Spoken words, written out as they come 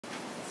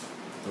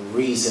the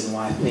reason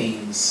why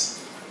things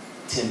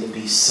tend to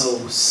be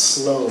so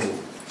slow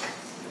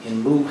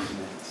in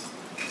movement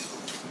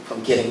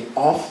from getting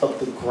off of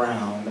the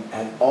ground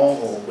at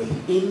all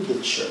within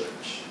the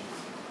church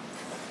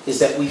is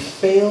that we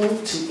fail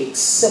to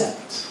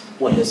accept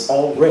what has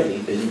already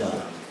been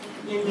done.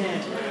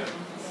 Amen.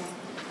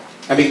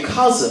 And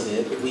because of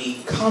it,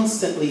 we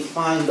constantly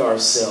find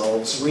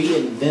ourselves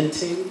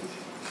reinventing,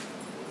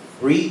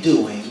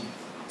 redoing,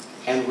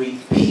 and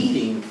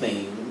repeating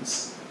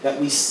things that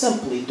we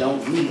simply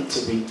don't need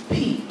to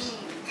repeat.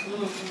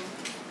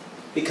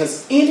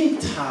 Because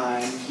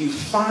anytime you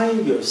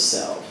find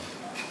yourself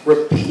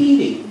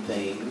repeating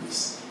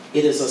things,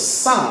 it is a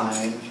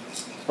sign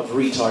of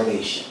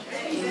retardation.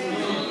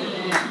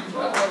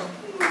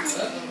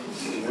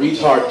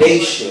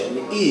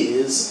 Retardation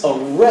is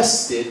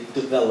arrested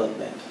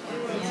development.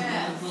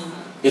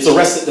 It's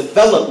arrested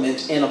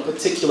development in a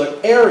particular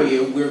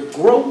area where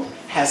growth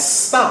has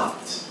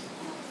stopped.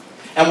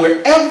 And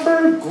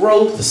wherever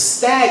growth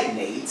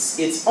stagnates,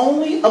 it's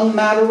only a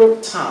matter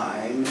of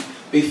time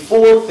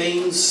before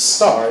things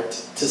start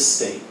to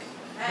stink.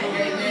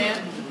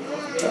 Amen.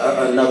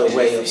 Another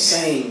way of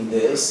saying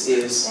this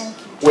is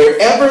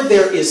wherever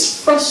there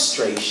is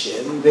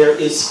frustration, there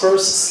is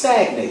first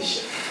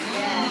stagnation.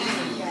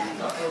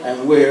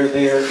 And where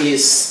there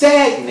is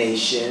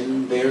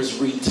stagnation, there's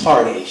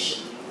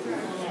retardation.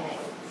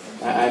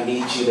 I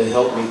need you to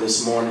help me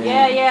this morning.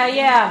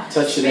 Yeah.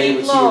 Touch your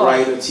neighbor to your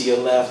right or to your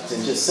left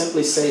and just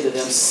simply say to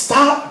them,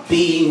 stop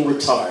being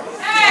retarded.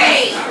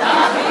 Hey!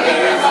 Stop being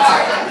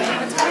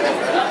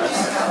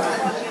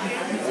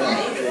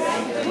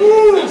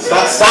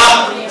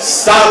retarded.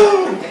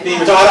 Stop being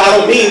retarded. I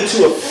don't mean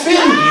to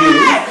offend you.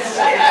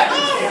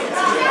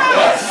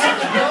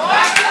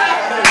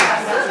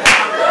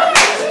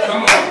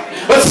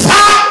 But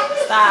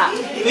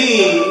stop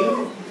being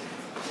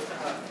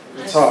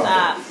retarded.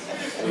 Stop.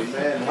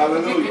 Amen.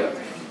 Hallelujah.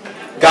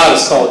 God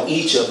has called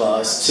each of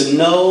us to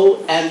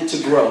know and to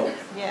grow.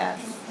 Yes.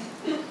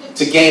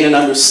 To gain an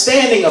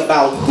understanding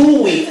about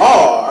who we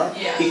are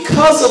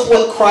because of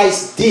what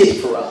Christ did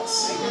for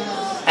us.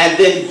 And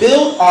then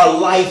build our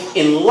life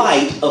in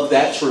light of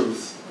that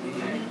truth.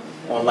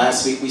 On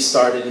last week we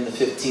started in the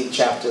 15th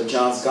chapter of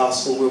John's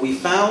Gospel where we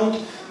found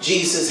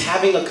Jesus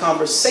having a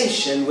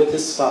conversation with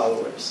his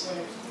followers.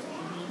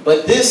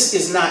 But this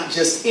is not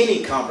just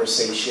any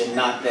conversation,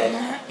 not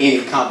that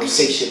any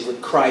conversation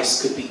with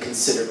Christ could be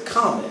considered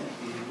common.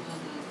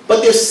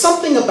 But there's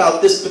something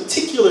about this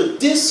particular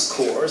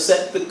discourse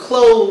at the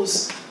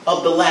close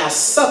of the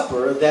Last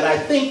Supper that I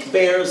think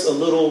bears a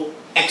little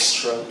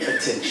extra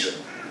attention.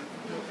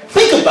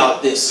 Think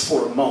about this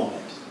for a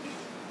moment.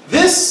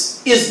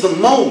 This is the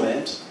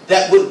moment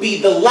that would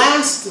be the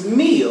last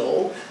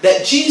meal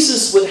that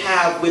Jesus would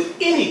have with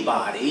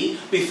anybody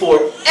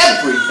before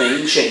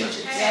everything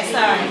changes. Yes,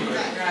 sir.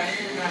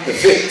 The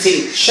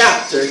 15th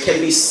chapter can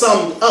be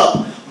summed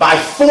up by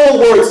 4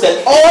 words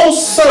that all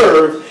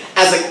serve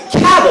as a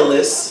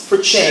catalyst for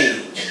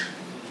change.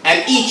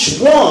 And each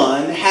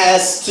one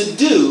has to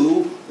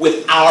do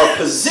with our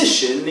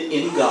position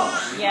in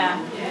God. Yeah.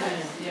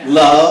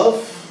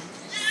 Love,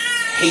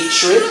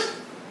 hatred,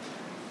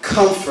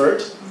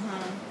 comfort,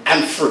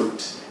 and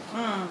fruit.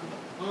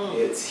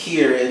 It's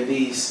here in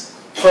these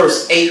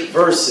first 8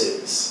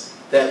 verses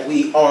that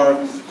we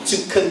are to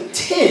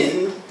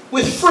contend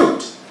with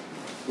fruit.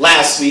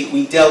 Last week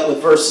we dealt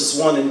with verses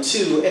 1 and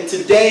 2, and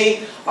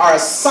today our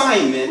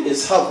assignment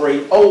is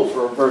hovering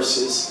over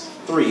verses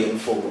 3 and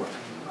 4.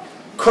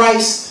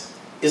 Christ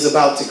is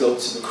about to go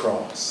to the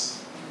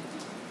cross.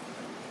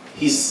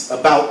 He's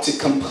about to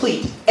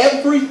complete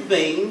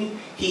everything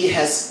he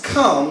has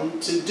come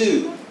to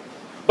do.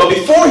 But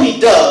before he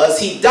does,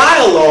 he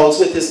dialogues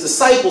with his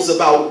disciples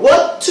about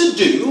what to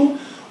do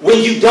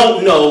when you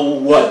don't know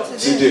what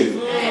to do.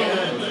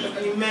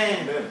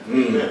 Amen.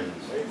 Amen.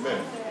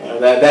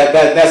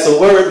 That's a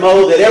word,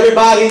 Mo, that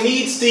everybody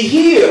needs to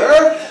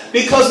hear,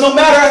 because no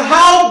matter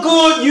how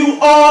good you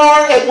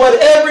are at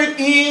whatever it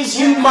is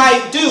you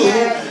might do,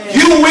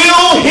 you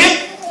will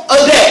hit a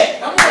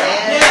dead.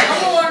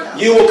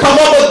 You will come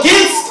up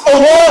against a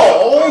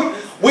wall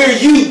where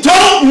you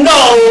don't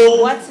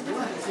know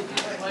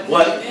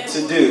what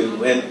to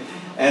do.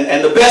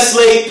 And the best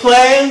laid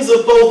plans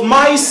of both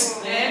mice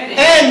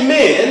and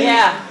men,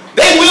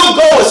 they will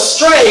go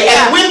astray.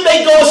 And when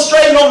they go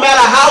astray, no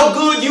matter how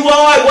good you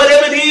are,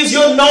 whatever it is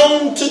you're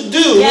known to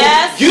do,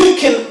 you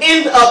can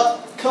end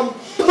up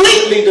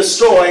completely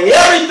destroying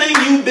everything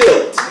you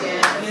built.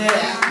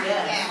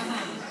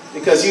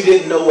 Because you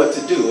didn't know what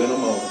to do in a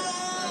moment.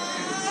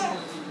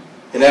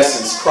 In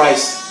essence,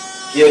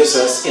 Christ gives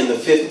us in the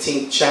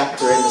 15th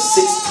chapter and the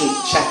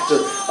 16th chapter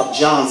of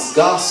John's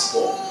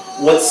Gospel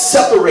what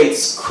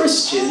separates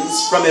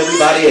Christians from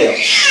everybody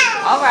else.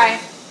 All right.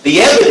 The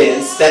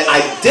evidence that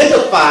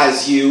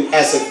identifies you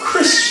as a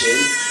Christian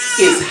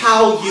is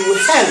how you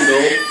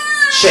handle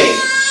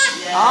change.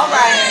 All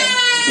right.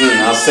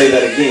 I'll say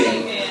that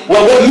again.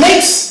 Well, what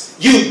makes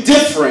you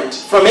different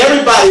from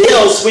everybody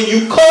else when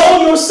you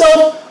call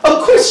yourself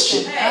a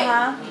Christian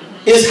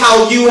is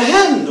how you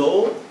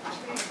handle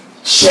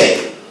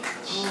change.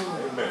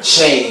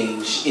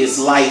 Change is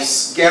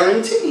life's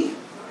guarantee.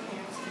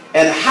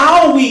 And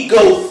how we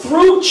go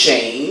through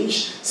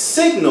change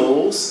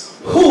signals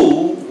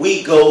who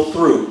we go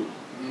through.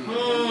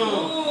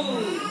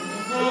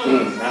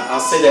 Now,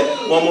 I'll say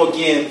that one more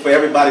again for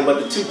everybody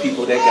but the two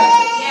people that got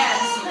it. Yes.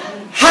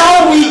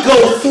 How we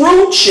go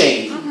through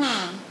change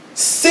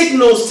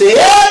signals to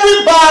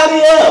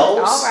everybody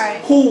else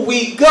who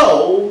we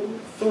go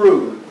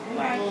through.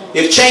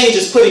 If change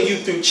is putting you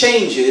through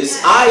changes,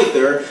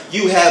 either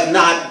you have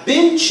not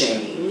been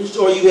changed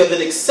or you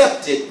haven't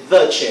accepted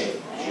the change.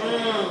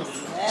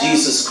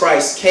 Jesus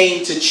Christ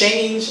came to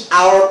change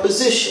our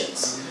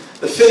positions.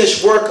 The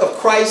finished work of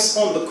Christ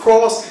on the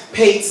cross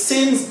paid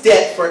sin's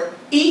debt for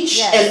each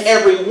and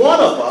every one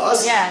of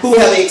us who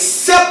have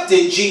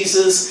accepted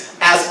Jesus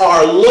as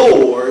our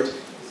Lord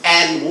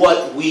and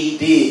what we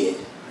did.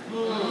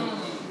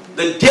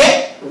 The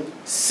debt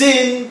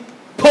sin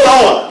put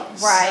on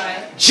us,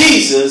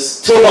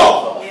 Jesus took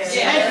off of us.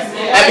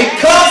 And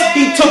because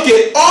he took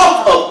it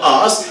off of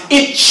us,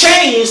 it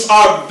changed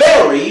our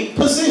very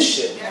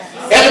position.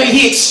 And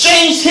he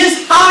exchanged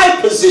his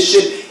high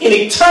position in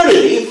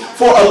eternity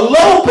for a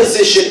low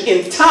position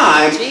in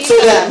time, so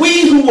that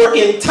we who were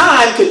in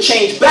time could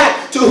change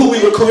back to who we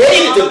were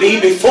created to be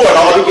before it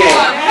all began.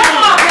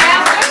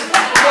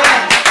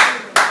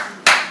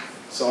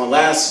 So on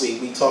last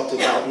week we talked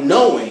about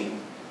knowing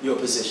your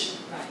position.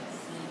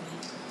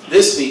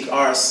 This week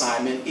our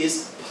assignment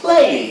is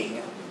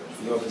playing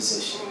your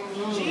position.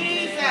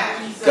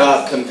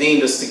 God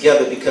convened us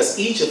together because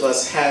each of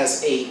us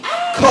has a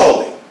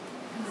calling.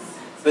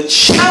 The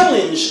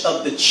challenge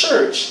of the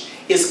church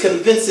is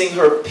convincing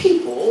her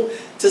people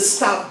to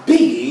stop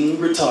being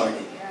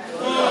retarded.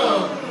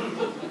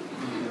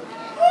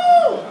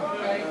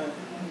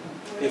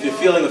 If you're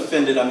feeling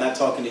offended, I'm not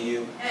talking to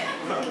you.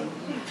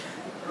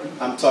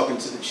 I'm talking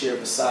to the chair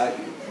beside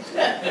you.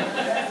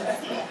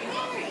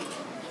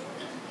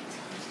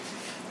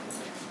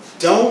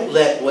 Don't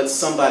let what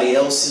somebody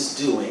else is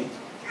doing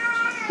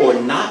or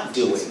not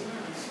doing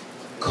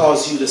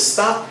cause you to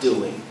stop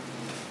doing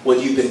what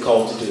you've been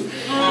called to do.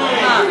 Can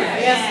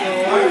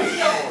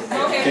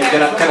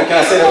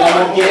I say that one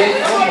more again?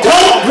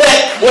 Don't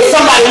let what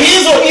somebody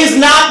is or is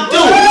not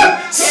doing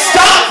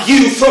stop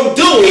you from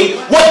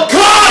doing what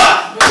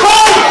God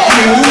called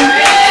you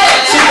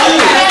to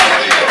do.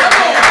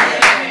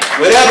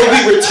 Whenever we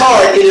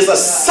retard, it is a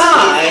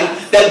sign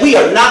that we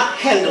are not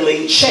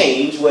handling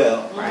change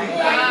well.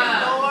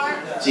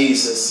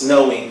 Jesus,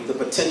 knowing the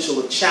potential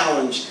of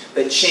challenge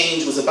that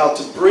change was about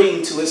to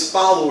bring to his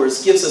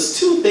followers, gives us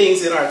two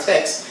things in our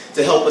text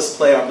to help us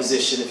play our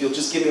position. If you'll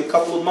just give me a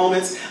couple of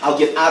moments, I'll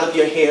get out of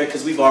your hair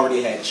because we've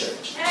already had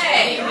church.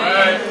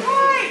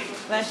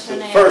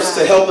 First,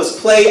 to help us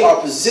play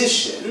our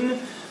position,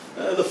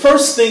 the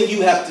first thing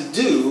you have to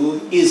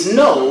do is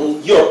know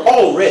you're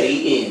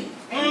already in.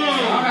 In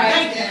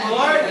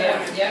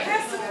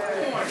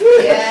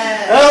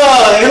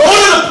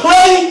order to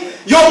play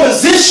your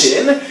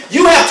position,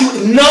 you have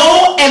to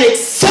know and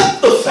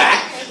accept the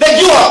fact that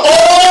you are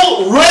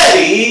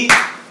already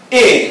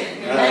in.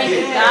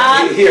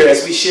 Here,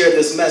 as we share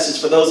this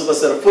message, for those of us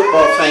that are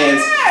football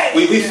fans,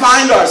 we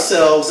find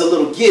ourselves a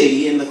little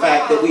giddy in the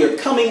fact that we are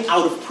coming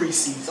out of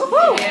preseason.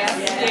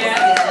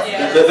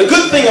 The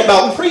good thing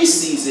about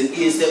preseason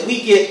is that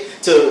we get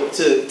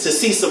to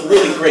see some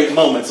really great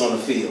moments on the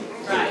field.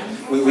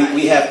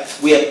 We have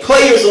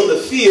players on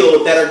the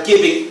field that are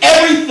giving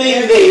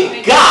everything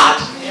they've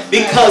got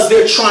because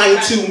they're trying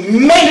to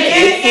make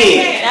it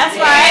in. That's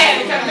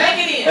right. Make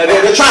it in.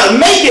 They're trying to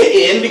make it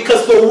in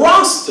because the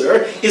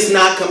roster is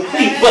not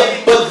complete.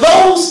 But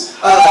those,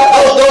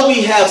 although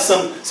we have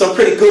some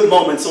pretty good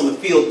moments on the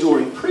field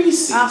during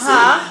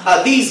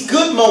preseason, these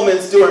good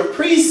moments during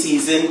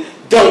preseason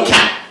don't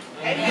count.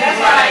 That's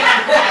right.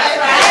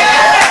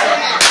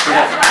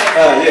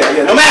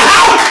 No matter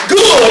how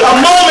good a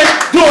moment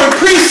during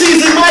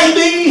preseason might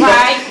be,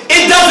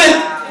 it doesn't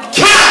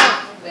count.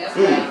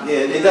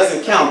 It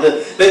doesn't count.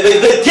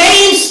 The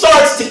game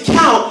starts to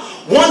count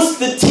once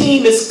the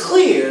team is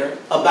clear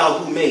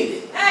about who made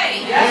it.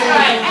 That's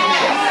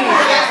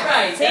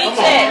right. Teach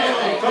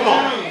it.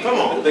 Come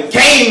on. The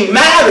game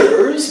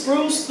matters,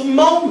 Bruce, the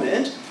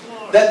moment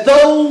that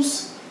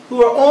those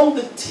who are on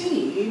the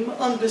team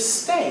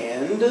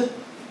understand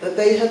that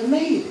they have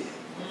made it.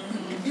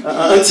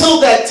 Until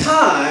that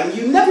time,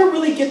 you never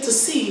really get to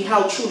see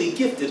how truly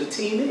gifted a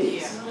team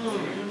is.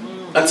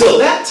 Until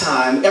that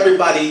time,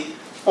 everybody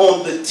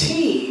on the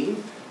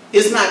team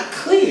is not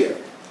clear.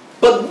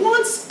 But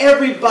once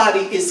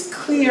everybody is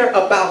clear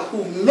about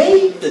who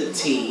made the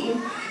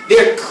team,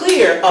 they're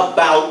clear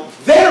about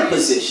their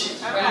position.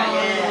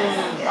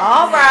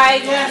 All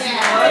right.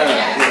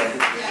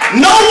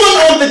 No one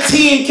on the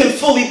team can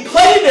fully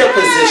play their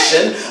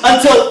position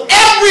until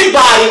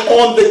everybody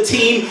on the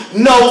team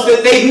knows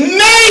that they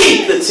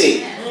made the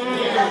team.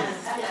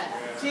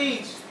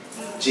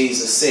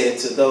 Jesus said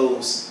to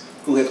those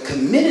who have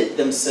committed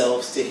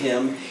themselves to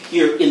him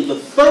here in the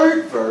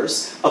 3rd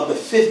verse of the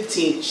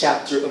 15th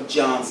chapter of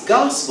John's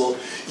Gospel,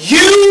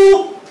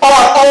 you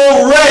are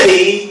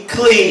already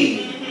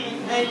clean.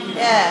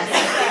 Yes.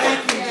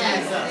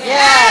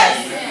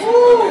 Yes.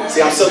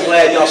 See, I'm so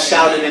glad y'all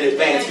shouted in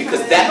advance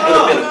because that would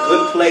have been a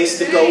good place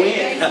to go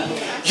in.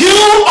 You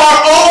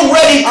are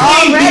already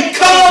clean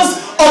because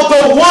of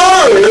the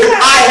word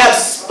I have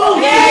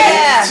spoken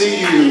to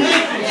you.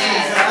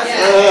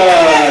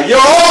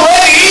 You're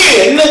already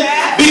in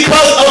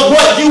because of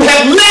what you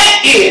have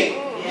let in.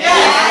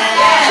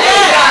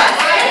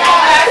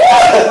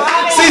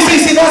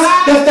 See,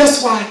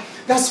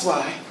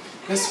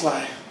 that's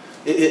why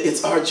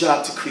it's our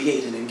job to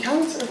create an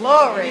encounter.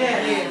 Glory.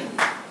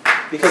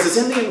 Because it's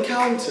in the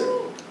encounter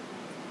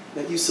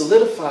that you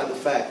solidify the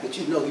fact that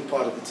you know you're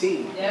part of the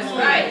team. That's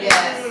right.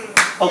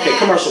 Yes. Okay,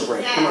 commercial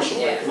break.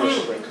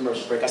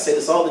 I say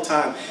this all the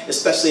time,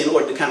 especially in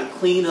order to kind of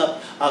clean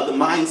up the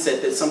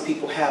mindset that some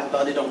people have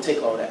about it don't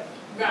take all that.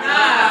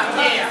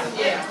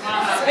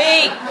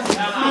 Speak.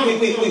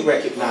 We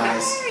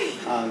recognize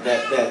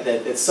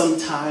that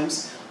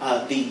sometimes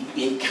the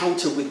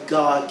encounter with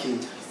God can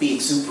be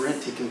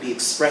exuberant, it can be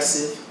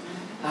expressive.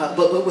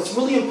 But what's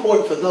really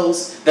important for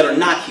those that are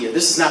not here,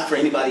 this is not for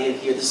anybody in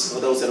here, this is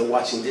for those that are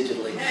watching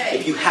digitally.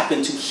 If you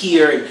happen to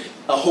hear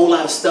a whole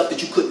lot of stuff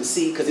that you couldn't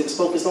see because it was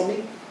focused on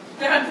me.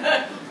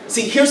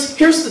 See, here's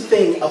the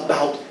thing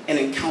about an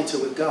encounter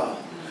with God.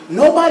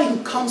 Nobody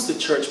who comes to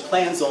church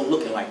plans on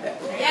looking like that.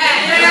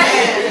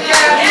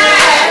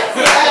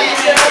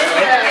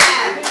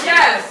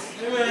 Yes.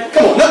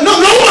 Come on,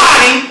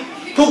 nobody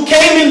who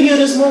came in here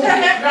this morning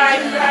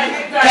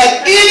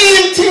had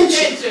any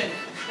intention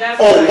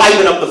on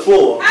wiping up the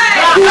floor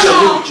with your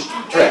new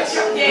dress.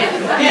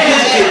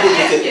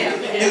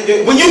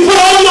 When you put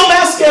on your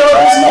mascara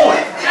this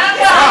morning,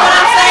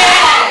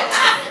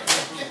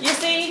 You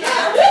see?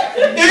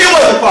 it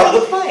wasn't part of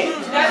the plan.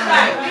 That's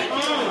right.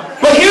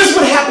 But here's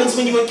what happens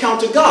when you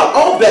encounter God.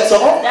 All bets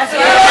are off. That's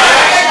right.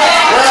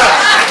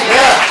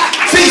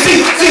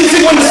 See,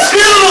 when the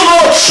Spirit of the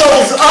Lord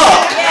shows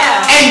up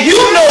and you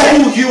know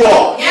who you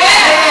are.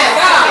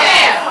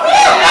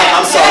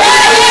 I'm sorry.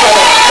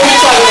 Let me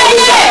try it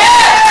this time.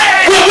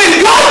 When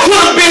God could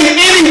have been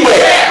anywhere,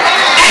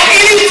 at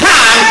any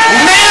time,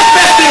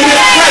 manifesting His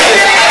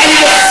presence, and He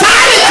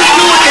decided to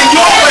do it in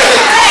your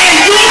presence, and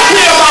you're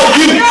clear about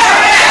you.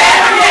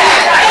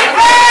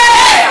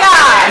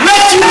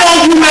 Let you know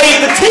you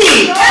made the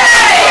team.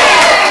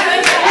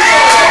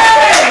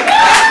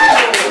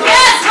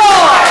 Yes,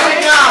 Lord.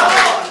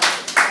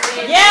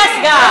 Yes,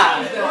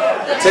 God.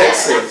 The text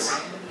says,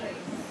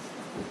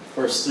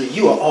 verse 3,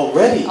 you are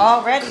already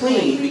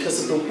clean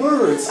because of the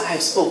words I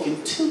have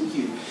spoken to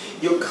you.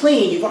 You're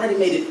clean. You've already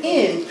made it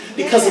in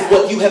because of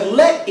what you have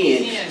let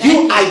in.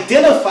 You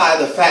identify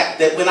the fact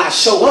that when I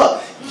show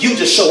up, you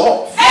just show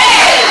off.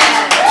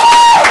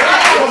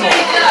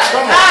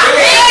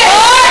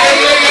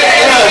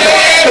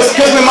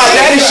 Because when my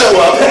daddy show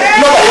up,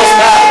 nobody else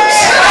matters.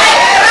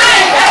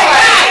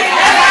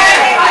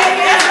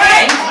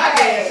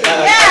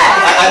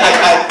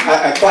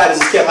 I quiet as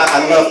it's kept.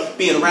 I love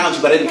being around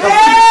you, but I didn't come to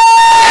you.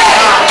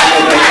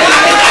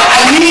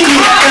 I need you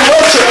in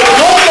worship. The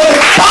Lord of the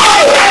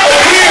Father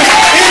appears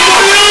in the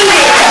building.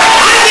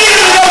 I need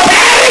to know,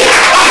 Daddy.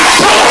 I'm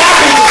so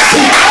happy to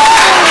see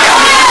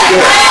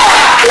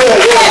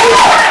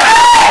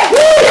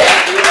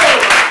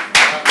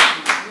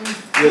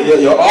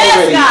you. You're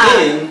already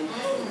in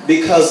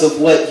because of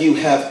what you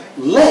have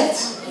let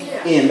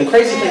in. The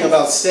crazy thing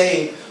about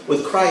staying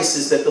with Christ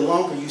is that the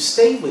longer you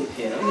stay with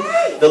Him,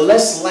 the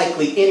less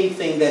likely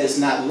anything that is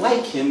not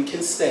like Him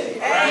can stay.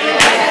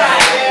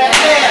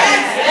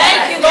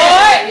 Thank you,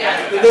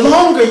 Lord. The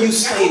longer you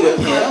stay with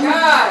Him,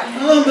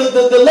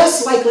 the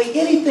less likely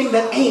anything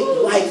that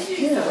ain't like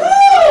Him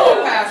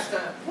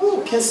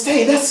can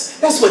stay.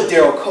 That's what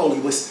Daryl Coley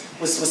was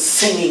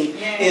singing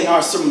in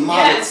our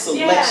sermonic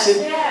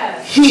selection.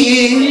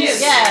 He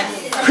is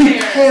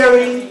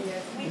preparing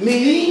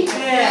me.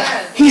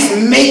 He's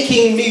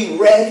making me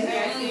ready.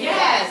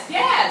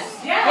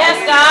 Yes,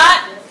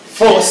 God.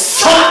 For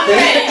something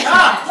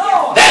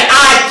that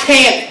I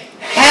can't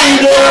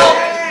handle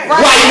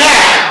right now.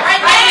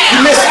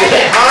 You missed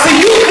it. See,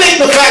 you think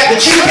the fact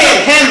that you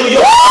can't handle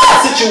your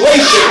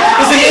situation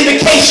is an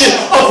indication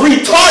of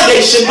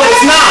retardation, but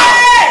it's not.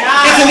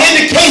 It's an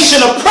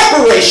indication of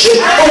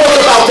preparation for what's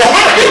about to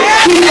happen.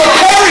 He's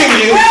preparing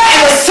you, and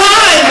the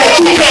sign that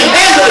you can't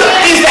handle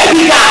it is that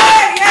He got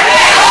it.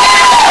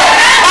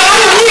 I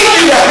don't need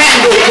you to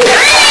handle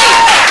this.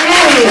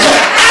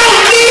 I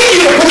don't need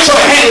you to put your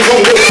hands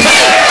on this.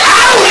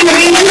 I don't even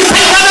need you to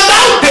say nothing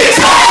about this.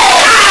 I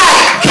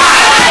got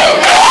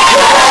it.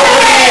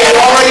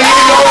 You're already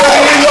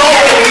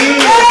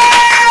in.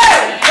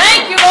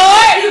 Thank you,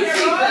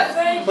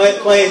 Lord.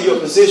 Playing your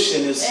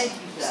position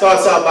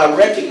starts out by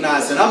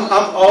recognizing I'm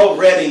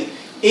already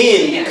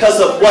in because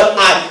of what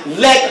I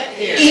let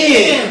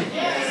in.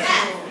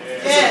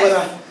 Because of what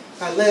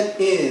I let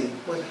in.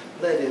 What I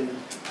let in.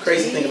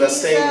 Crazy thing about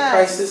staying in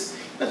Christ is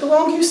that the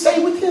longer you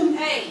stay with Him,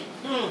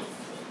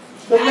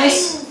 the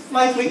less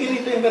likely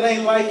anything that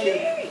ain't like Him.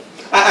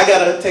 I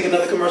gotta take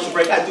another commercial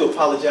break. I do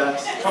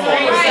apologize. Come on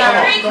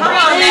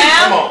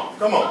now. Come on.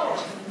 Come on.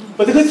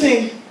 But the good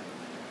thing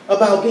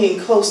about being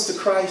close to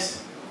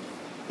Christ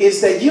is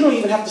that you don't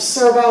even have to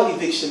serve out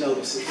eviction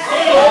notices.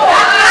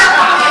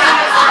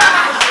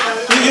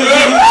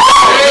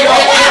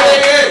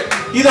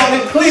 You don't.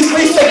 Please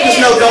take this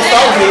note. Don't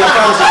follow me. I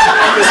promise you.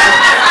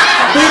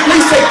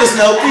 Please take this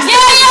note.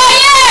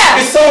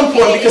 It's so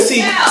important because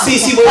see,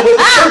 what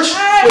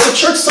the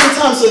church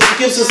sometimes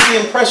gives us the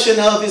impression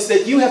of is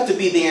that you have to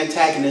be the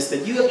antagonist,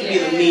 that you have to be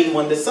the mean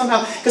one, that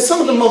somehow, because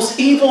some of the most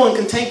evil and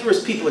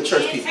cantankerous people are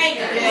church people.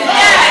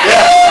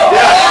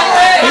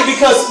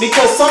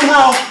 Because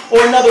somehow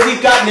or another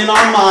we've gotten in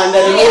our mind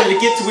that in order to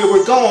get to where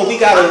we're going, we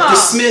got to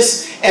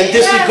dismiss and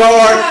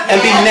disregard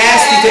and be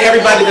nasty to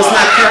everybody that's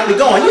not currently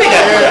going. You ain't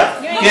got to do that.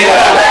 You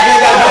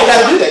ain't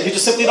got to do that. You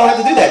just simply don't have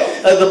to do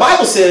that. The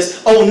Bible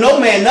says, "Oh, no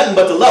man nothing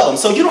but to love him."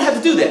 So you don't have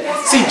to do that.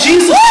 See,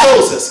 Jesus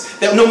shows us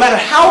that no matter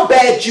how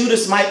bad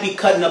Judas might be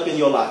cutting up in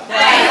your life. I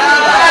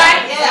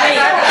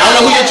don't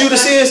know who your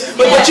Judas is,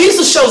 but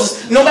Jesus shows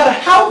us no matter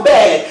how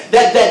bad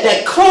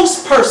that close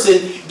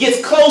person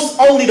gets close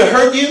only to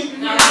hurt you.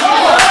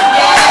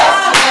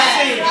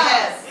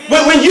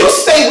 But when you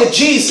stay with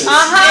Jesus,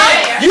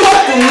 you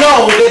have to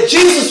know that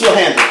Jesus will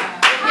handle it.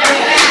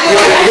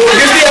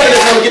 Here's the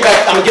evidence. I'm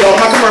going to get off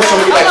my commercial.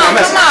 I'm going to get back to my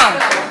message.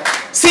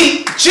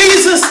 See,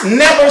 Jesus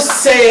never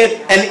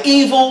said an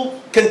evil,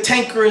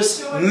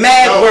 cantankerous,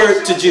 mad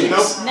word to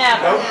Judas.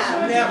 Never.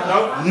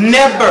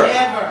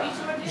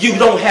 You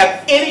don't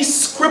have any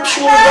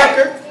scriptural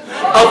record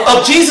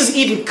of Jesus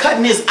even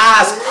cutting his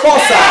eyes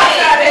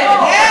cross-eyed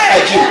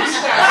at Judas.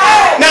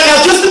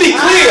 Now, just to be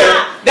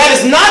clear, that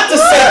is not to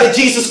say that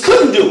Jesus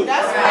couldn't do it.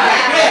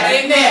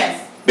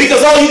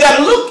 Because all you got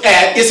to look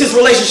at is his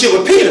relationship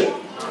with Peter.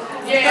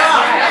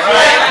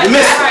 You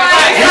missed it.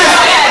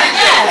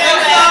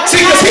 See,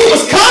 because he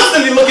was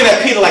constantly looking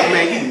at Peter like,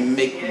 man, you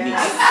make me.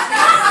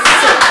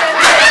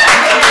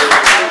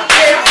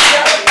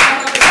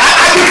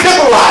 I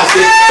contemporized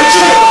it, but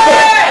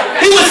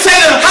he would say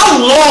to him, how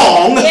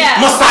long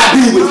must I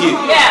be with you?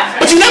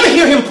 But you never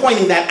hear him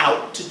pointing that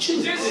out to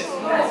Judas.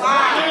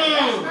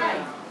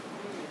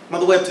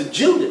 Mother Webb, to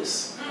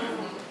Judas,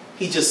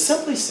 he just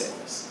simply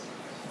says,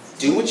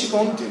 do what you're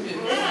going to do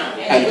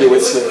and do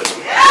it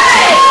swiftly.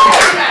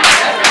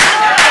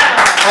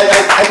 I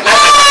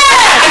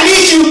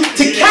need you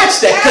to catch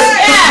that because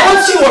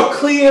once you are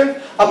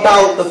clear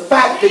about the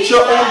fact that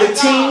you're on the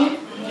team,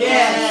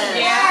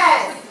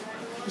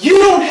 you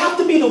don't have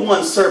to be the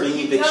one serving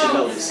eviction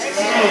notices.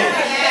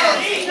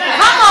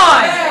 Come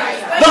on.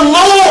 The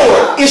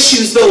Lord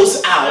issues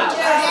those out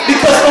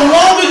because the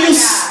longer you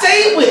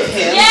stay with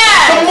him,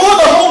 the more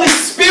the Holy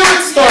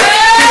Spirit starts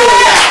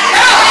filling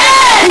out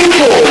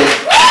people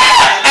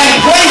and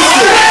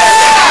places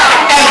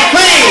and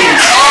things.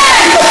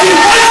 Because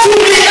once you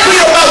get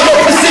clear about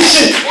your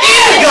position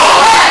in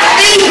God,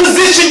 any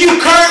position you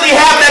currently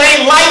have that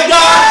ain't like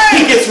God,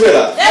 he gets rid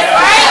of. That's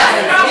right.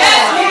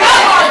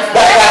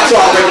 Back to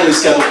our regularly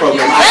scheduled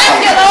program.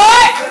 Thank you,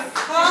 Lord.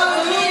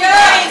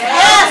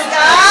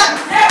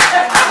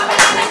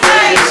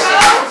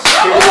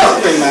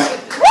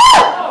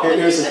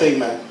 Here's the thing,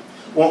 man.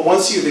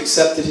 Once you've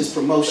accepted his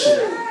promotion,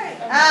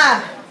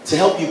 to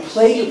help you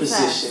play your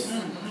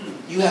position,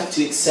 you have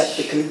to accept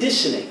the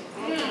conditioning.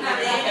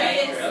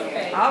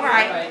 All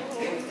right.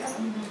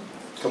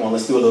 Come on,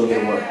 let's do a little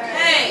bit of work.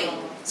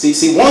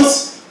 See,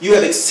 once you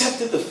have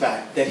accepted the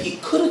fact that he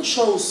could have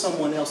chose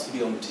someone else to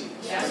be on the team.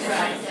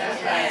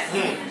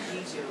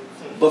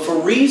 But for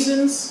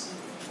reasons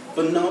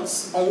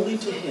beknownst only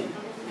to him,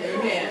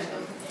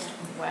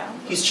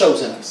 he's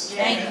chosen us.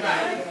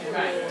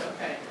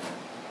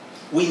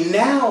 We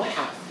now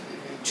have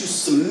to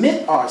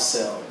submit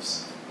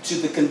ourselves to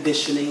the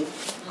conditioning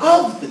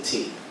of the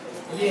team.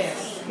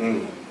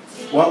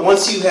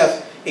 Once you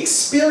have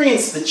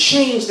experienced the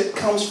change that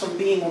comes from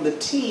being on the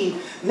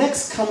team,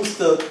 next comes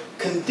the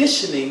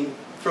conditioning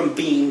from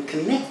being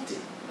connected.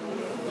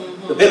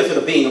 The benefit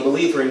of being a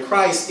believer in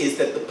Christ is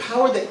that the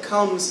power that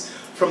comes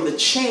from the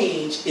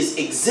change is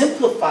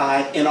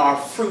exemplified in our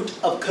fruit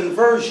of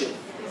conversion.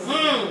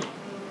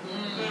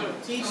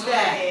 Teach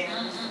that.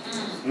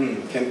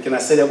 Can I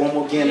say that one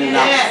more again? And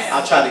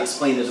I'll try to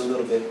explain it a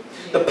little bit.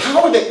 The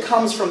power that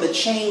comes from the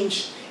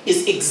change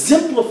is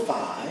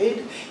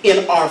exemplified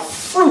in our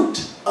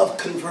fruit of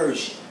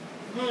conversion.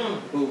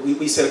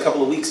 We said a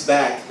couple of weeks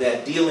back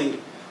that dealing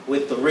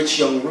with the rich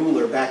young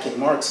ruler back in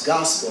Mark's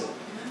gospel,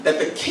 that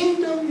the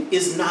kingdom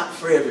is not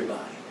for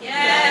everybody.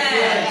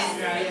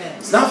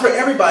 It's not for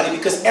everybody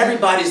because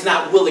everybody's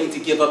not willing to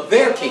give up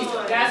their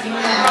kingdom.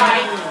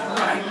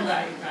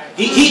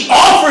 He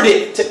offered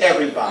it to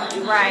everybody,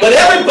 but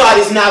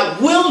everybody's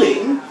not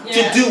willing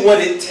to do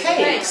what it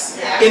takes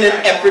in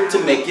an effort to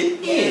make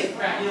it in.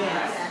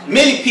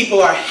 Many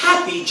people are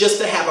happy just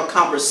to have a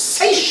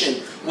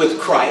conversation with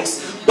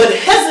Christ, but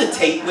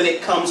hesitate when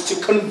it comes to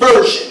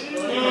conversion.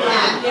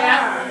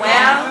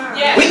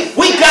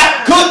 We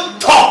got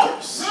good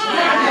talkers,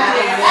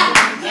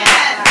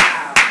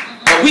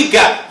 but we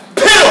got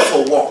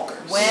pitiful walkers.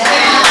 We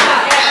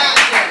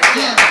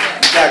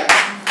got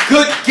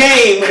good game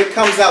brain when it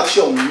comes out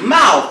your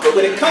mouth, but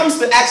when it comes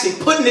to actually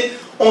putting it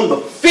on the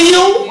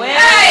field,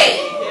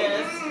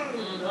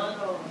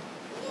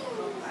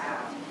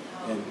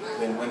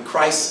 and when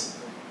Christ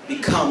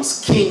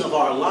becomes king of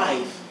our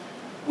life,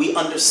 we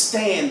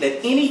understand that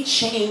any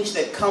change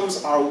that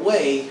comes our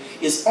way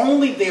is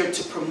only there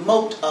to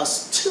promote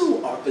us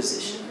to our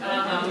position.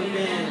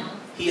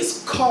 He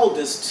has called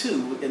us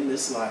to in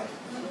this life.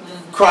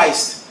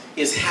 Christ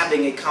is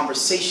having a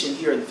conversation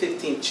here in the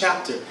 15th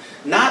chapter,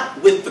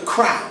 not with the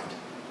crowd,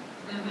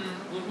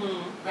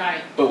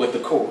 but with the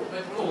core.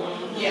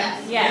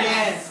 Yes.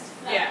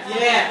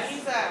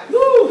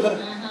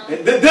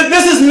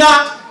 This is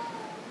not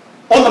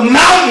on the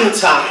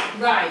mountaintop.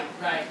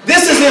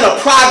 This is in a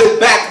private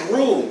back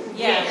room.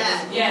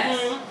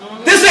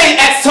 This ain't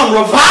at some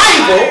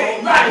revival.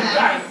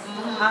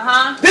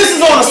 This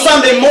is on a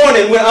Sunday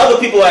morning when other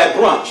people are at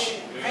brunch.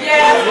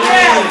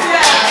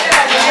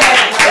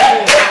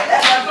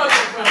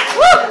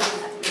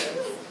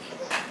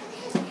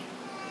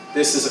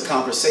 This is a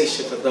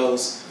conversation for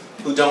those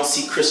who don't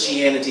see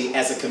Christianity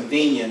as a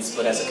convenience,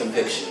 but as a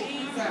conviction.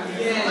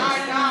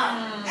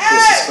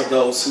 This is for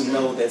those who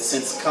know that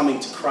since coming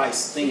to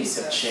Christ, things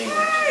have changed.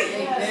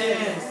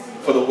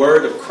 For the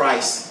word of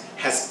Christ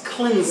has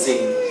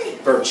cleansing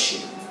virtue.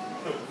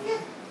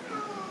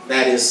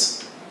 That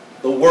is,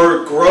 the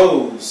word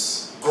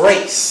grows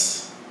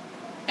grace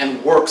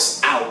and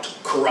works out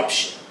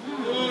corruption.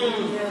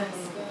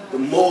 The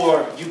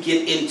more you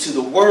get into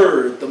the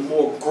word, the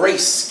more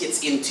grace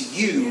gets into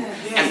you,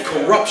 and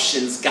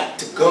corruption's got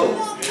to go.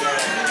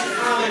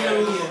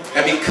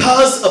 And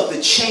because of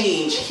the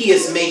change he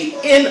has made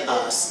in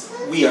us,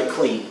 we are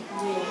clean.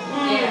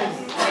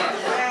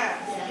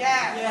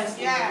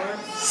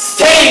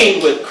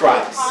 Staying with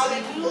Christ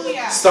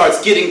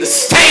starts getting the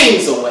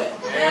stains away.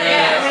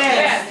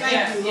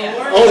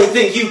 Only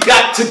thing you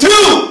got to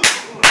do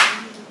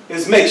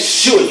is make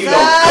sure you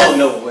don't go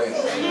nowhere.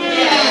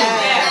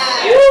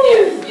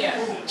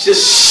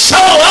 Just show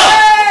up.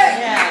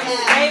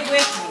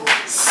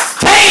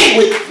 Stay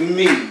with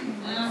me.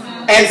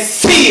 And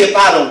see if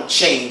I don't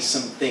change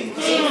some things.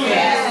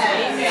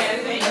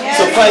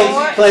 So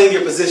playing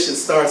your position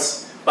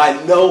starts by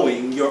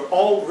knowing you're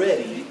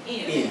already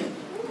in.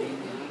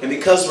 And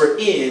because we're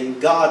in,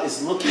 God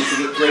is looking to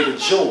get greater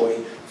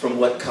joy from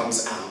what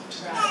comes out.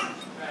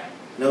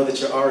 Know that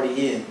you're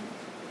already in.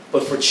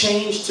 But for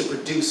change to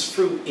produce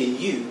fruit in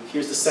you,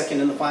 here's the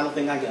second and the final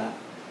thing I got.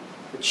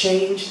 For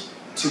change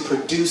to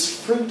produce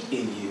fruit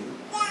in you,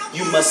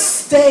 you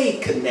must stay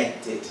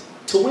connected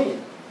to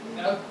win.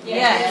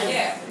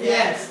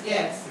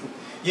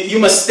 You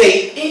must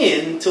stay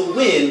in to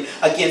win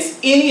against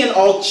any and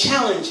all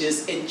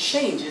challenges and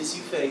changes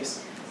you face.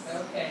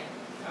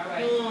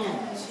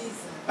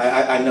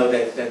 I know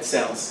that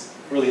sounds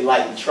really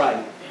light and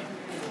trite.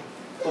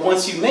 But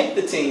once you make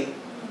the team,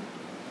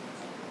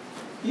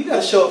 you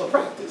got to show up for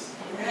practice.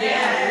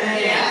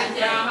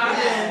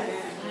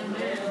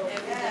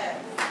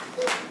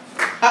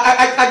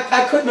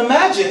 I couldn't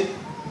imagine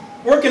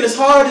working as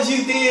hard as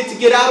you did to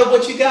get out of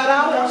what you got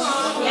out of.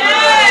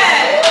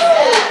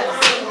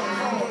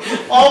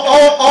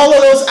 All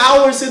of those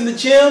hours in the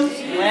gym,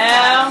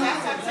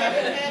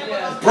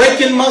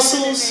 breaking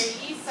muscles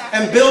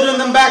and building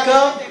them back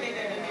up.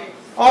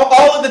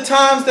 All of the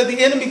times that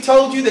the enemy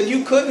told you that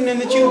you couldn't and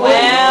that you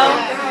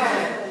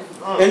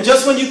wouldn't. And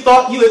just when you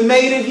thought you had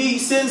made it, he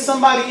sends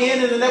somebody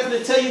in an effort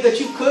to tell you that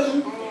you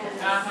couldn't.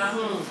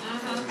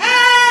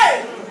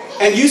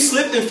 And you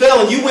slipped and fell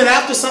and you went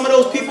after some of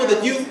those people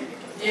that you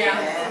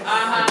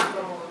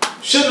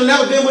should have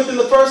never been with in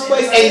the first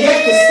place. And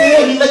yet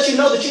still he let you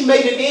know that you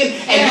made it in.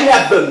 And you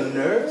have the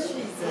nerve.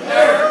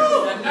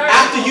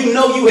 After you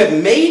know you have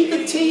made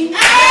the team.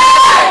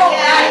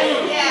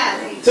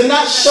 To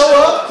not show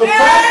up for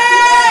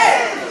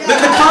practice.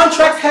 The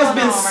contract has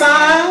been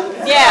signed.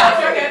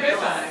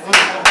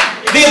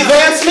 The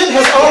advancement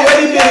has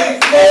already been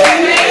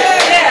paid.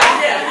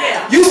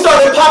 You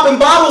started popping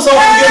bottles over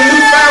your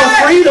newfound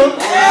freedom.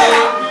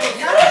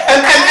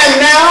 And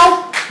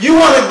now you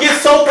want to get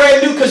so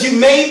brand new because you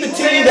made the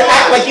team to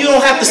act like you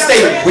don't have to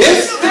stay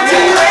with the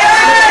team.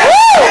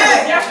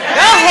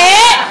 Go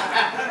ahead.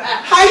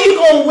 How you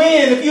going to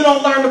win if you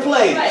don't learn to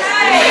play?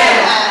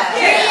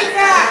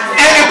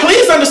 And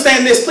please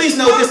understand this, please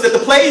know this, that the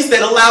plays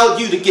that allowed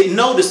you to get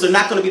noticed are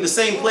not going to be the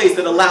same plays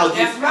that allowed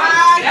you.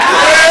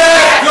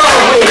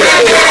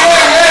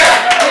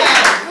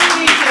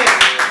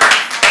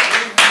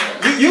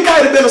 You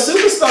might have been a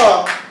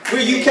superstar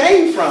where you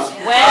came from.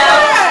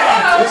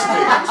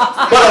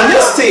 But on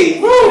this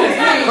team,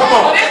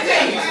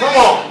 come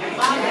on.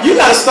 You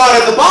got to start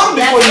at the bottom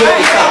before you hit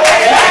the top.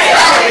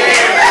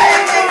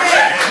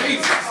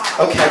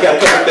 Okay, I got a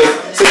couple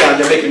things. Sit down,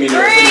 you're making me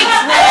nervous.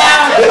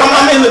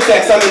 I'm in the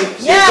text. I'm in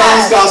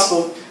John's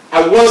Gospel.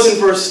 I was in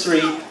verse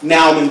 3,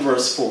 now I'm in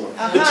verse 4.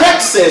 The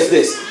text says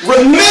this,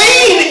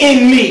 remain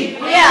in me,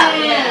 and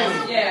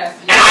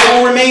I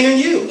will remain in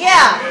you.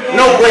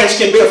 No branch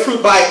can bear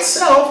fruit by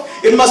itself.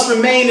 It must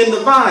remain in the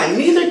vine.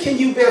 Neither can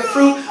you bear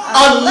fruit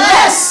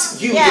unless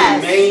you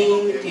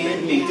remain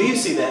in me. me. Do you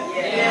see that?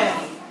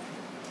 Yes.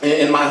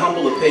 In my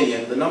humble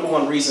opinion, the number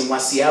one reason why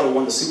Seattle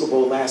won the Super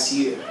Bowl last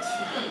year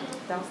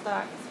Don't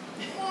start.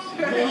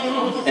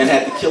 and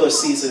had the killer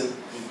season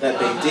that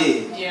they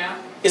did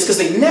is because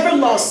they never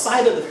lost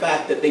sight of the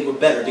fact that they were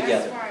better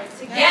together.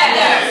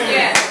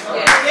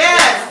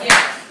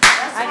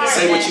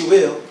 Say what you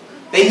will.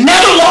 They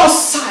never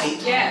lost sight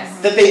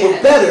that they were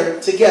better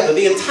together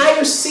the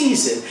entire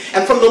season.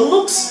 And from the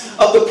looks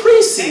of the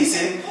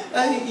preseason,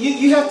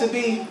 you have to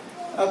be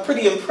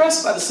pretty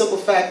impressed by the simple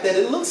fact that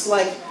it looks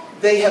like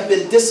they have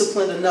been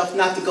disciplined enough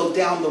not to go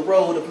down the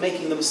road of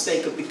making the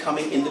mistake of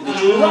becoming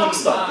individual rock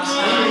stars.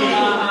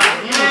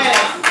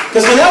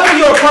 Because whenever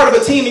you're a part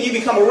of a team and you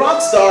become a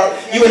rock star,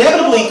 you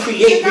inevitably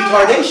create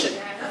retardation.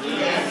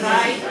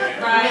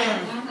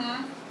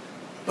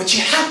 But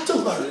you have to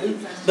learn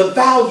the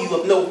value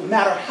of no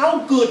matter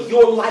how good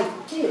your life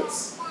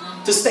gets,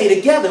 to stay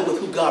together with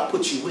who God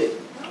put you with.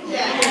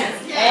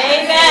 Amen.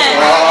 Amen.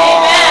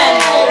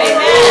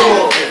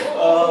 Amen.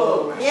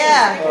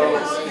 Yeah.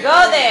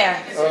 Go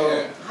there.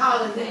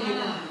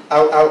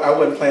 I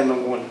wasn't planning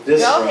on going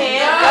this Go way.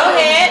 ahead. Go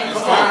ahead. Go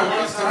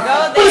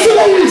But it's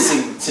there.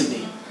 amazing to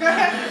me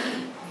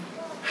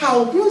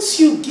how once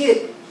you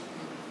get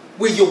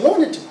where you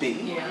want it to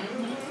be,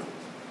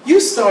 you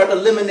start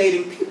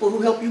eliminating people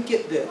who help you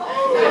get there.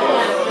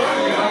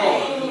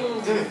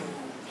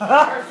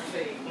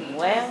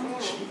 Well,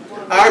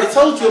 I already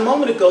told you a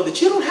moment ago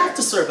that you don't have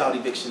to serve out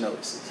eviction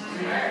notices.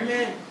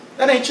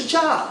 That ain't your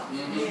job.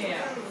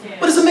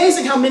 But it's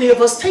amazing how many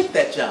of us take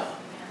that job.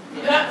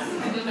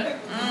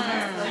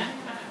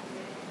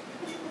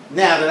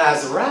 Now that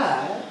I've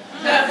arrived,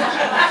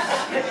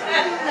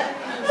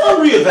 I'm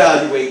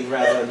reevaluating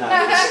rather or not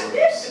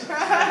this verse.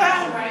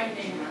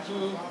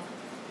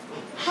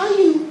 How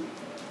you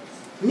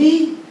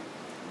need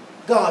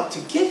God to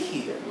get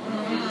here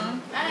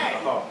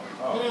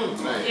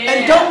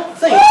and don't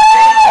think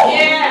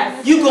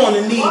you're going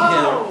to need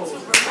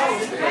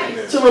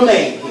Him to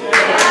remain here.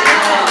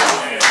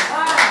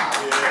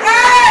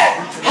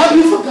 Have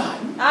you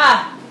forgotten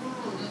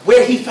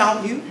where He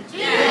found you?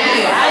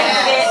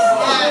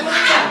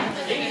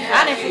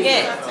 I didn't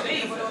forget.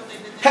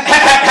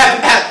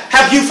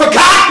 Have you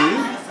forgotten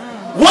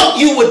what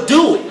you were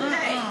doing?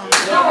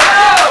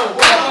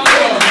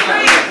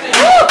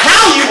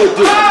 How you were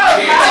doing it?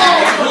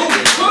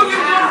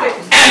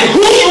 And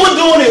who you were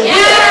doing it with?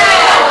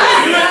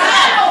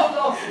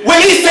 When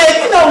He said,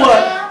 you know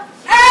what?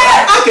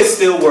 I can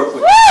still work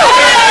with you.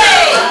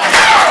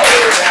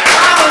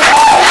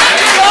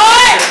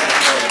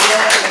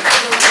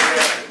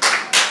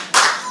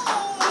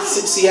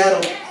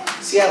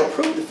 Seattle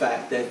proved the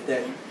fact that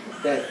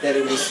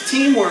it was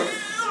teamwork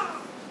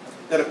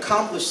that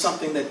accomplished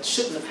something that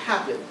shouldn't have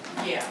happened.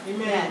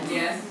 Amen.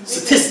 Yes.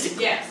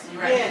 Statistically. Yes.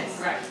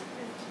 Right.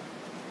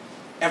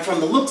 And from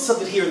the looks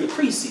of it here in the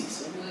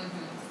preseason,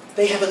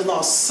 they haven't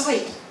lost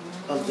sight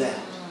of that.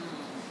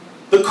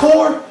 The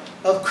core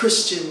of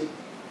Christian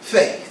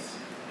faith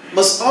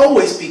must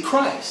always be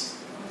Christ.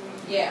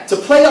 To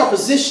play our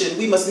position,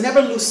 we must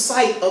never lose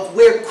sight of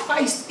where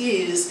Christ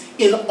is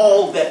in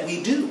all that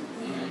we do.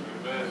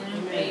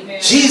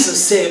 Amen.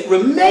 Jesus said,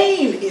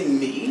 remain in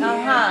me, and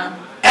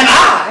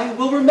I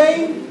will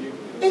remain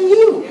in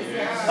you.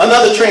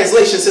 Another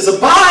translation says,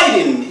 abide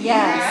in me,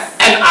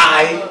 and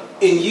I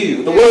in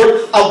you. The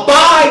word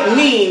abide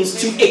means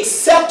to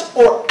accept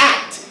or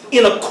act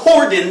in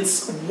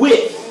accordance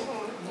with.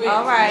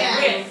 All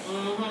right.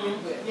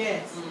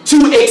 To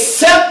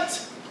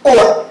accept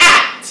or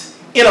act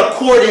in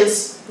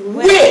accordance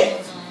with.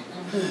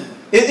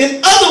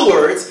 In other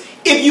words,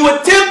 if you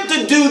attempt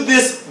to do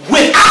this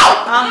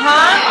without,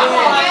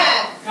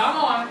 Come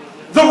on.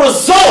 the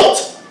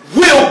result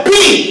will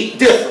be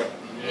different.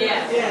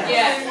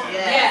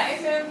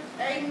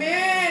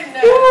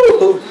 Amen.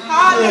 Woo.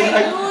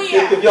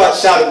 If y'all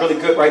shouted really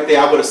good right there,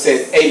 I would have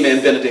said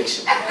amen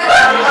benediction. But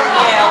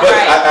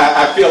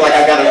I feel like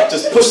I got to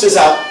just push this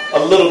out a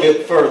little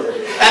bit further.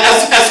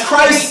 As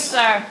Christ's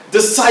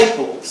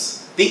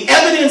disciples, the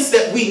evidence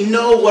that we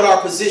know what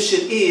our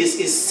position is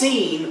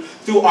seen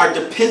through our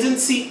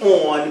dependency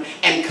on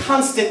and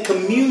constant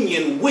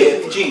communion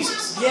with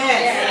Jesus.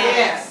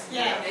 Yes.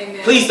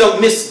 Please don't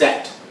miss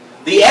that.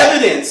 The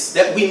evidence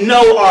that we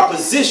know our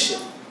position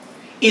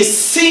is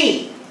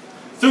seen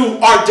through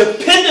our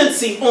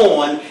dependency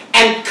on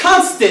and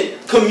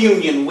constant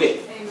communion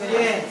with.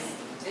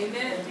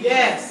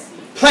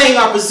 Playing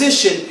our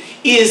position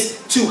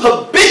is to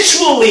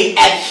habitually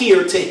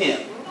adhere to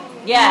Him.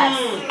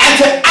 And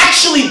to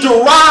actually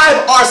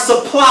derive our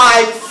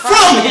supply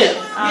from Him.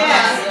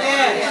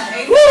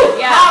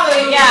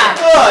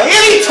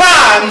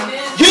 Anytime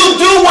you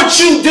do what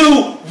you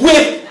do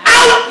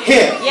without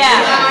Him,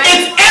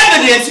 it's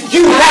evidence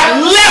you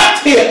have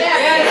left Him.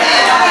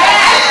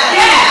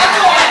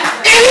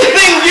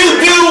 Anything you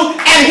do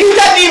and He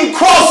doesn't even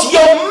cross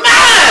your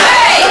mind,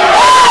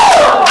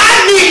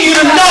 I need you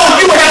to know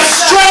you have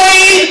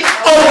strayed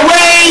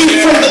away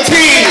from the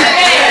team.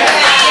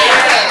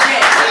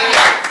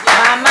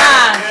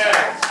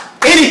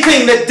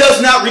 Anything that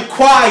does not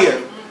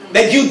require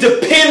that you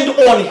depend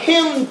on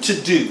Him to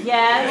do.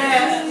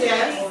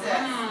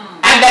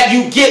 And that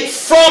you get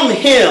from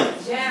Him.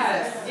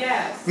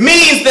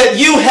 Means that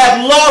you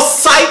have lost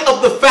sight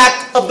of the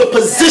fact of the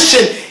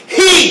position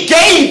He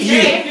gave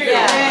you.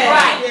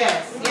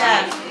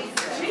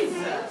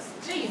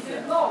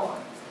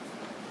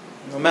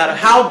 No matter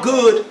how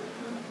good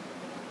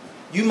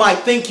you might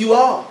think you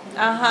are.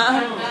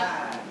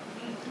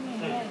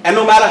 And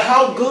no matter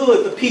how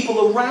good the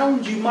people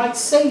around you might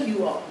say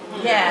you are.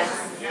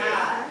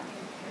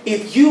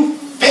 If you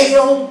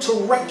fail to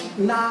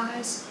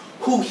recognize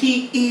who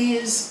He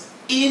is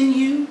in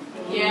you,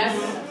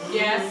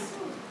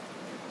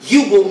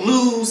 you will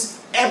lose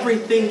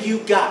everything you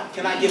got.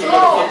 Can I give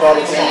another football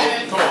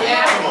example?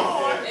 Come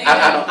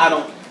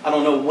on. I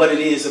don't know what it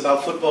is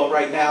about football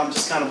right now. I'm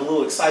just kind of a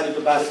little excited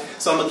about it.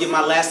 So I'm going to give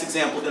my last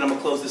example, then I'm going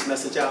to close this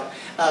message out.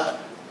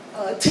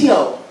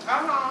 T.O.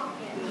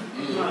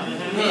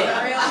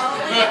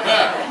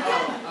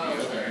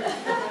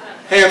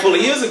 Handful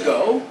of years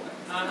ago,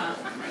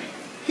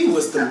 he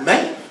was the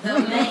man.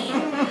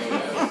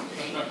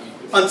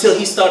 Until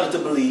he started to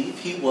believe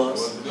he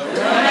was the man.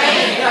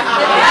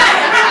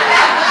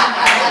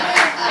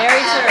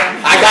 Very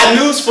true. I got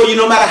news for you.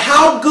 No matter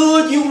how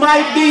good you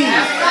might be,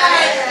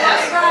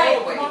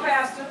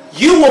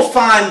 you will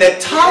find that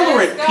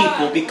tolerant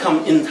people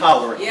become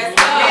intolerant.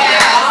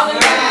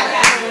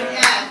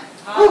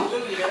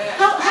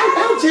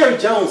 How Jerry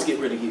Jones get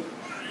rid of you?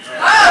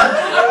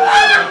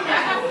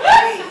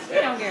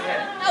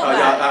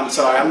 I'm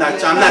sorry. I'm not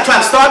trying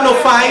to start no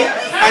fight.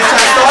 I'm trying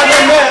to start no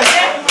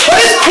mess. But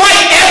it's quite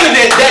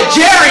evident that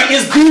Jerry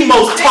is the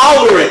most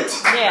tolerant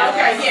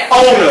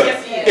owner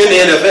in the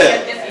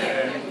NFL.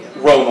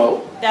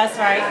 Romo. That's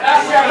right.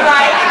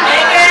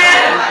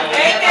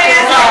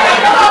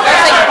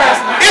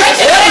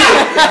 It's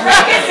evident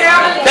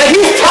that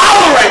he's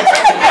tolerant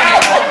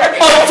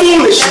of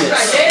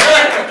foolishness.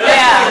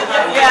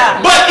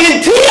 But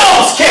in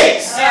T.O.'s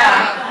case,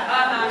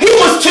 he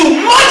was too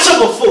much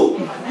of a fool.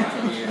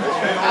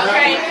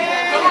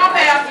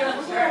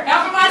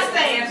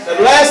 The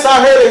last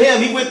I heard of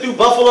him, he went through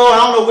Buffalo. I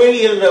don't know where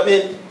he ended up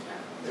in.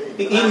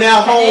 He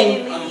now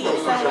home.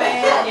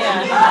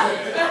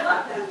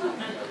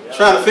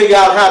 Trying to figure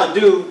out how to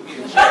do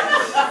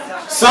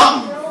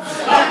something.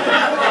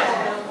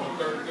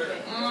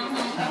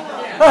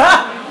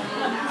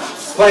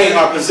 Playing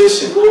our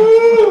position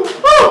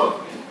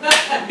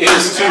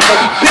is to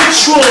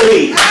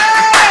habitually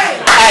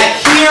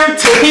adhere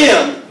to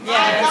Him.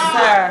 Yes,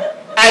 sir.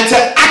 And to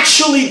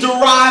actually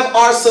derive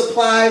our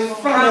supply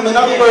from Him. In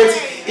other words,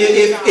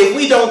 if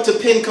we don't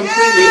depend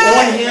completely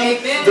on Him,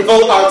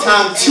 devote our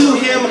time to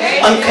Him,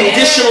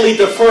 unconditionally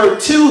defer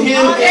to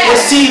Him,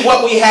 receive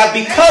what we have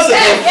because of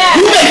Him,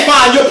 you may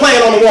find you're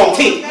playing on the wrong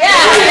team.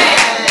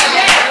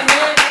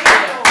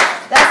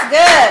 That's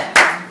good.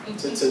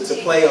 To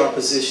play our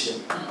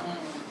position,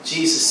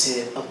 Jesus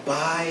said,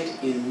 abide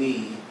in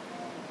me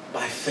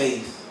by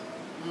faith,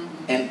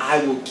 and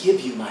I will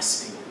give you my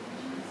Spirit.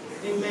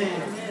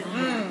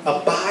 Amen.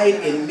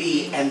 Abide in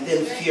me and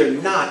then fear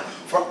not,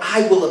 for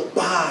I will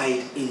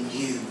abide in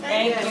you.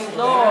 Thank you,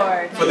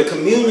 Lord. For the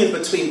communion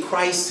between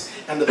Christ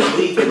and the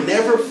believer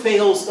never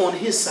fails on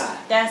His side.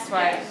 That's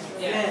right.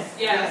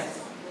 Yes.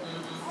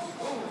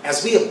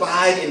 As we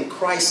abide in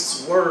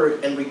Christ's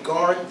word and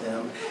regard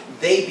them,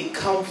 they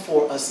become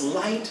for us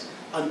light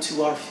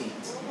unto our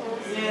feet.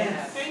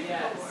 Yes.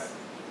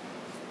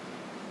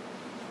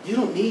 You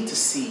don't need to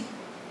see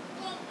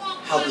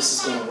how this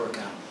is going to work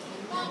out.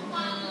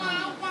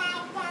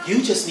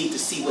 You just need to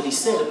see what He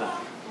said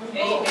about it.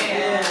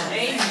 Amen.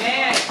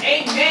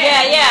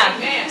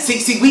 Yeah.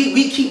 See,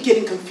 we keep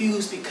getting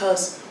confused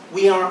because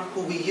we aren't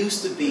who we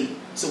used to be.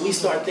 So we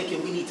start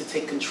thinking we need to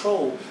take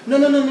control. No.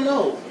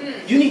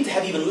 You need to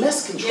have even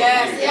less control.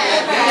 Yes.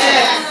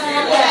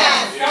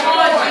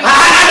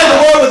 I know the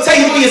Lord will tell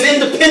you to be as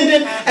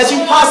independent as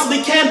you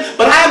possibly can,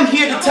 but I'm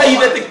here to tell you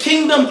that the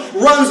kingdom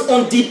runs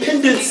on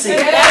dependency.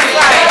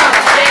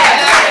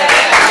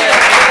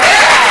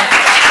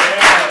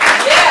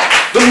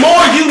 The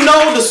more you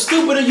know, the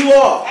stupider you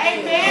are.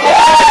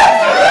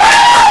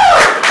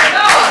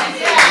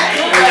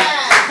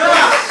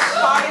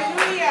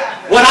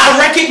 What I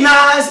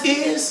recognize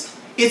is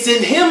it's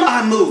in Him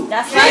I move.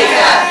 That's right.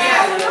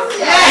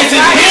 It's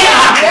in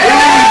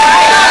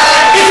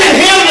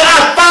Him that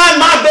I find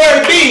my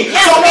very being.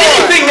 So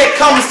anything that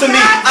comes to me,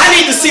 I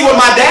need to see what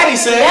my daddy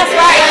said. That's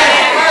right.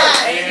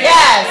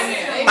 Yes.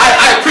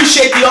 I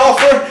appreciate the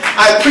offer.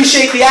 I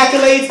appreciate the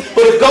accolades.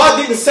 But if God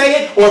didn't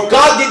say it, or if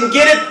God didn't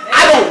get it,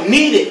 I don't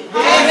need it.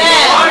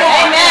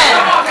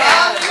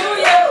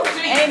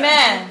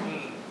 Amen.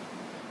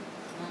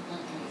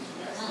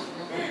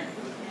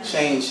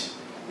 Change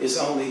is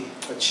only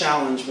a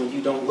challenge when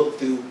you don't look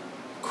through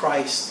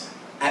Christ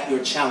at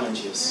your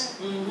challenges.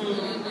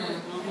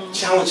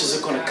 Challenges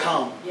are going to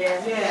come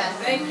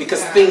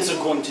because things are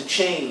going to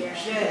change.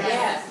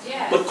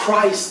 But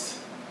Christ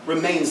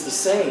remains the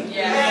same.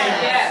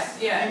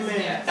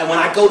 And when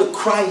I go to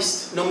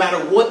Christ, no matter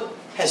what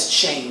has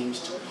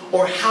changed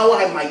or how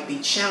I might be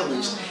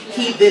challenged.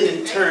 He then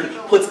in turn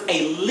puts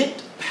a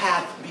lit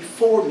path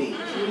before me.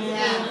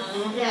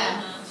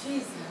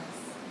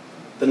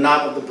 The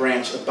knot of the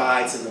branch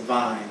abides in the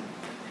vine,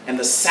 and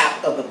the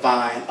sap of the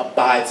vine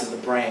abides in the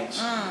branch,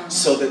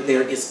 so that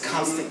there is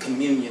constant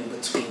communion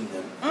between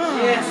them.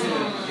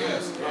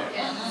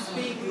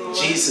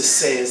 Jesus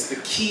says the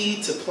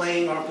key to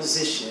playing our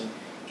position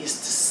is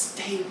to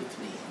stay with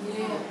me.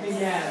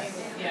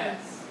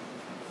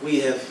 We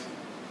have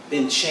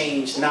been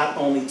changed not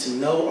only to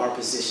know our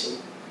position,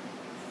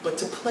 but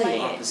to play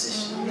our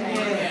position.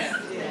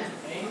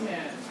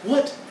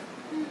 What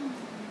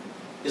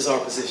is our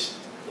position?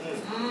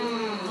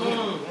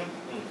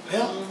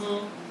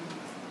 Well,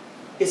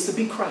 it's to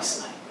be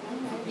Christ-like.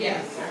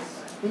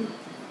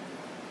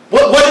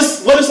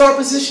 What is our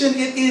position?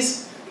 It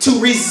is to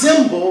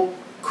resemble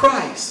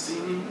Christ.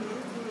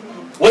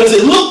 What does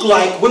it look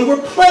like when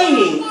we're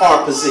playing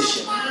our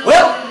position?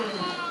 Well,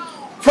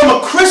 from a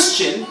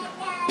Christian,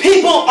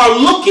 people are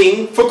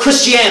looking for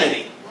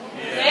Christianity.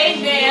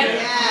 Amen.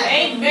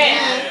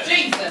 Amen.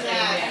 Jesus.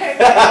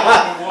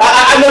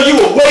 I know you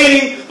were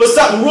waiting for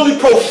something really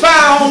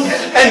profound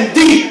and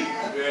deep.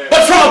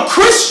 But from a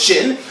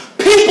Christian,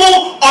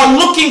 people are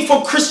looking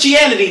for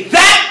Christianity.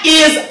 That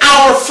is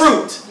our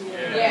fruit.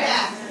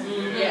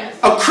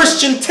 A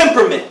Christian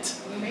temperament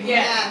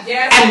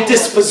and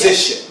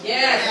disposition.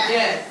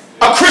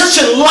 A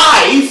Christian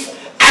life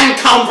and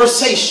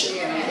conversation.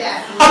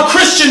 A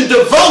Christian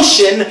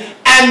devotion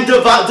and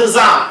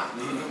design.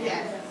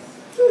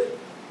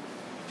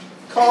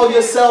 Call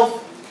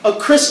yourself a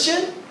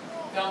Christian?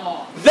 Come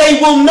on. They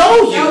will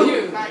know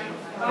you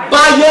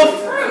by your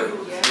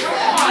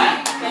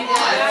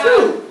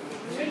fruit.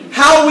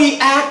 How we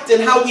act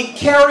and how we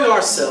carry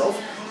ourselves,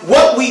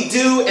 what we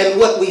do and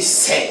what we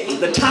say,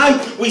 the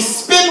time we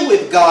spend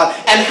with God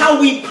and how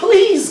we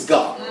please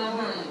God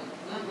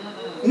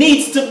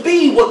needs to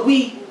be what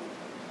we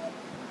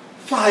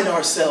find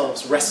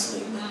ourselves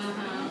wrestling with.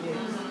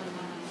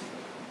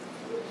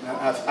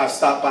 I've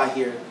stopped by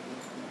here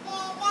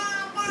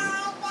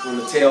on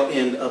the tail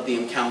end of the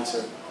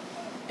encounter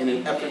in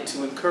an effort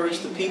to encourage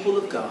the people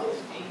of God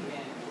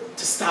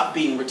to stop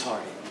being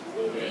retarded.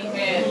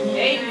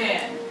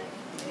 Amen.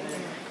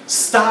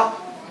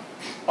 Stop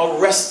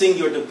arresting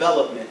your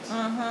development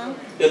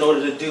in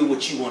order to do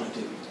what you want to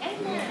do.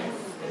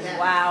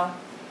 Wow.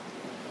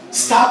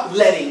 Stop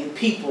letting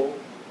people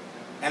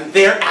and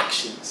their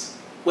actions,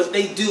 what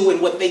they do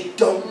and what they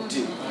don't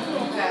do,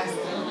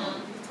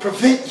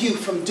 prevent you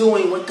from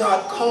doing what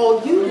God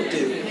called you to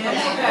do.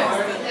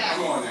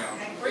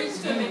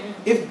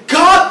 If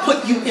God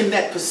put you in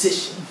that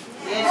position,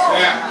 if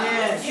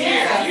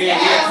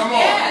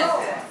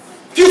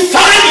you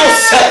find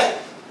yourself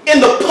in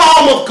the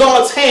palm of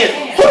God's hand,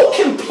 who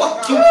can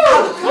pluck you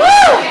out of it?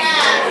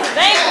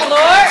 Thank you,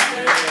 Lord.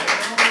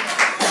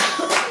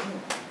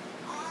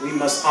 We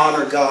must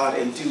honor God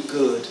and do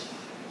good.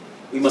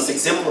 We must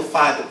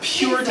exemplify the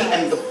purity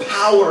and the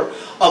power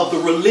of the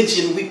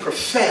religion we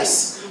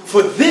profess,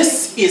 for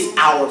this is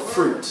our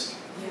fruit.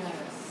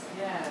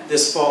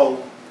 This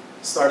fall,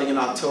 starting in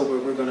October,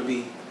 we're going to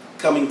be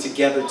coming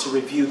together to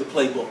review the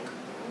playbook.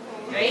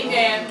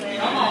 Amen.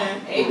 Come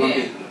on. We're going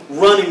to be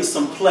running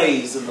some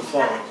plays in the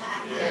fall.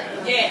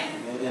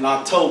 In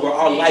October,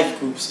 our life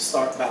groups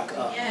start back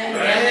up.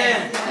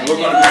 And we're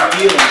going to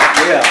be dealing,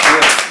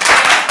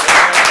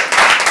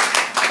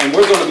 and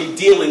we're going to be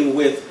dealing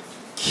with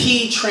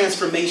key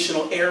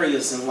transformational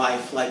areas in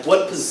life, like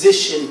what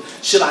position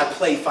should I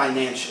play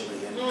financially,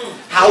 and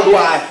how do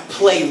I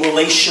play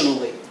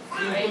relationally?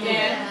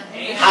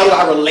 How do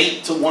I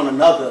relate to one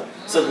another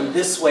so that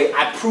this way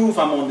I prove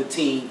I'm on the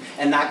team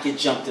and not get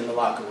jumped in the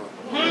locker room?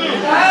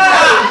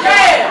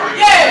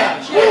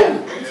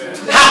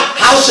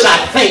 How should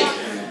I think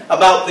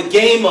about the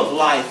game of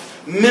life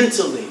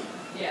mentally?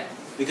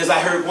 Because I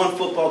heard one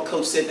football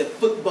coach said that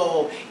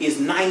football is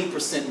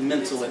 90%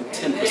 mental and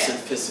 10%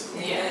 physical.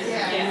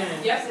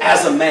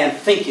 As a man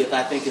thinketh,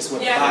 I think is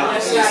what the Bible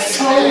says.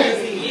 So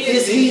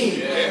is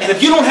he. And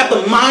if you don't have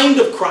the mind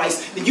of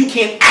Christ, then you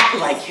can't act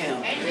like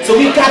him. So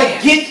we've got to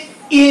get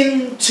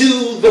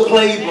into the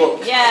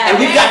playbook. And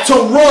we've got to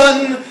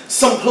run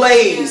some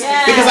plays.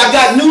 Because I've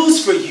got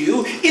news for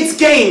you. It's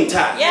game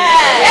time.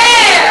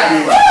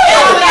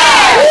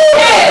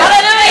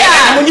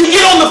 And when you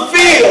get on the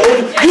field,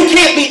 you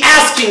can't be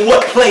asking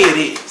what play it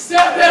is.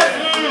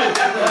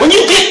 When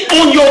you get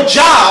on your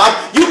job,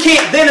 you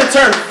can't then in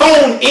turn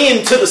phone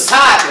in to the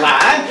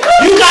sideline.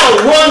 You got to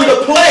run the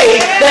play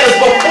that is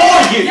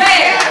before you.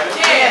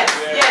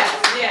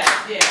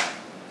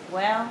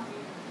 Well,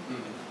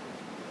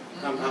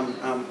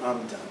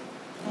 I'm done.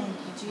 thank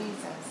you,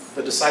 Jesus.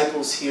 The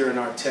disciples here in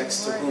our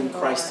text, to whom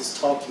Christ is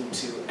talking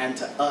to, and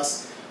to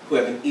us who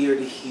have an ear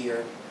to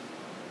hear,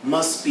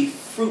 must be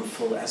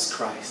fruitful as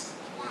Christ.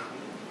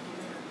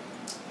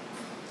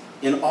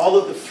 In all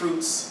of the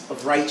fruits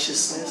of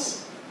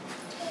righteousness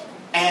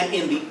and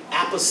in the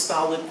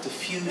apostolic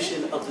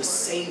diffusion of the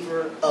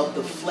savor of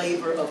the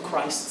flavor of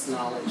Christ's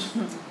knowledge,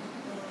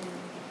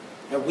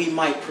 that we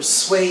might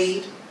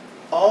persuade,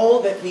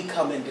 all that we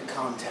come into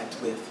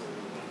contact with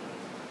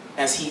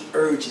as he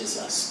urges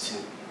us to.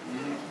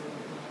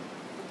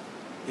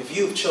 If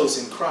you've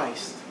chosen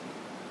Christ,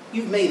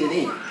 you've made it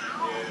in.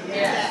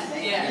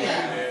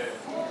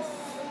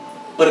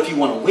 But if you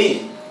want to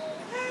win,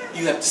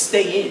 you have to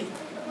stay in.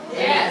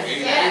 That's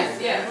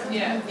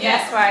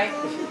right.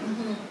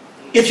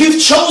 If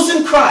you've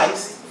chosen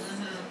Christ,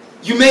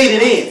 you made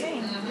it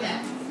in.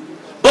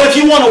 But if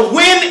you want to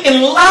win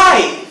in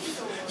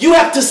life, you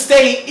have to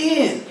stay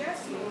in.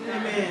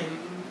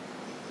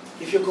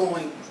 If you're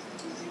going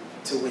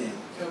to win.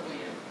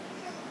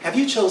 Have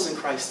you chosen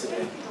Christ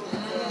today?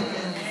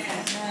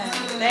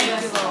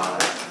 Thank you,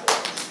 Lord.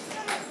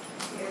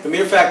 The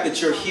mere fact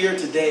that you're here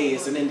today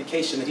is an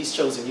indication that he's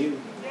chosen you.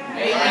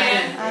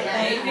 Amen.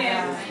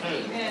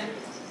 Amen.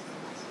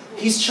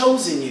 He's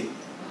chosen you.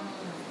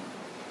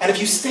 And if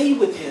you stay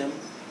with him,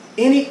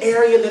 any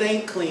area that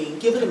ain't clean,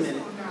 give it a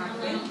minute.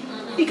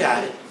 He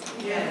got it.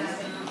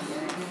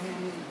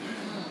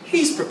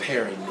 He's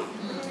preparing me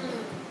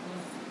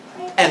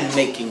and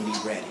making me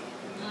ready.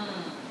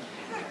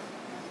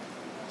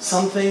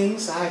 Some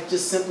things I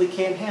just simply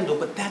can't handle,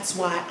 but that's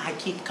why I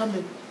keep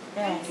coming.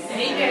 Yes.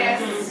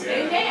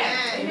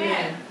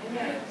 Amen.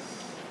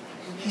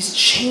 He's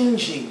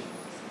changing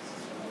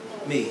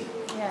me.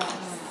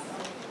 Yes.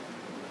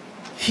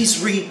 He's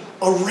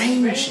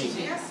rearranging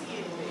me.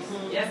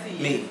 Yes,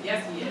 he is.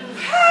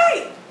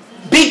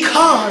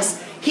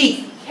 Because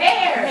he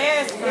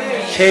Cares.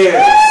 cares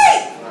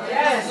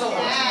Yes, Lord.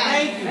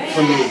 Thank you.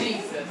 for me.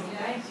 Jesus.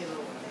 Thank you,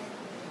 Lord.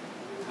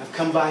 I've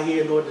come by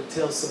here, Lord, to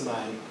tell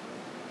somebody,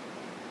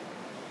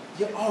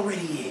 you're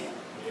already in.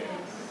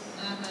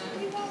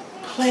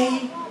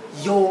 Play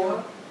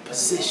your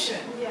position.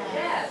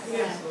 Yes.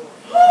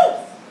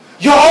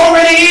 You're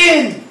already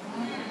in.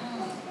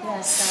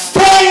 Yes,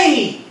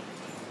 Stay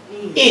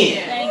in.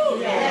 thank you,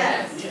 Lord.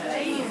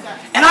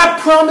 And I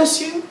promise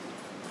you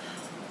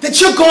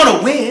that you're going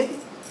to win.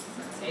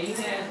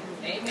 Amen.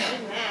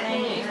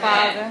 Thank you,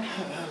 Father.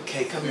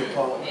 Okay, come here,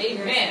 Paul.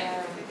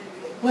 Amen.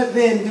 What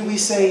then do we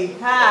say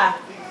Ha.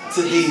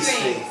 to these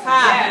things?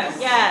 Ha.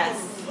 Yes.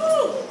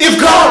 If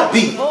God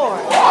be Lord.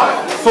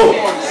 for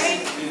us,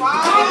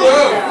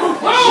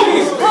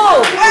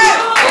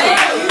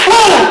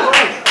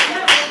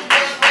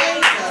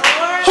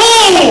 who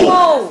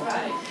Oh.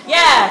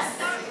 Yes.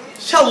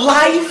 shall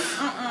life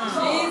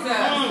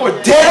Jesus. or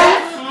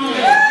death,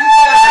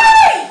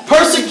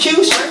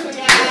 persecution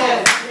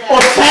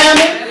or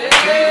famine,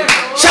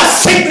 shall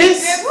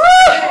sickness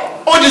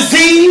or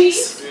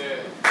disease,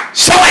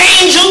 shall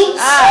angels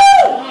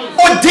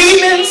or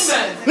demons,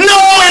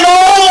 know in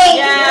all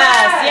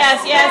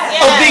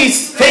of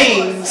these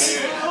things,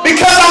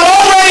 because I'm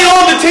already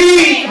on the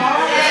team.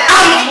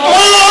 I'm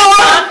more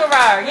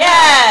Conqueror.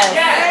 Yes.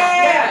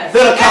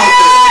 than a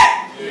conqueror.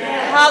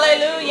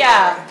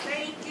 Hallelujah.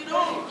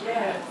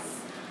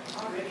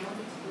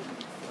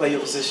 Play your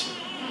position.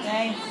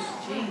 Thank you,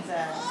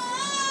 Jesus.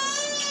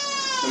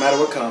 No matter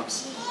what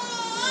comes,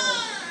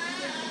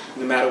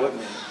 no matter what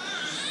may,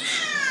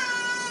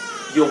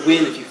 you'll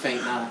win if you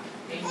faint not.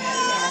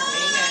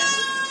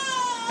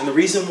 And the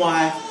reason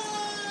why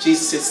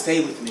Jesus said,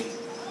 stay with me,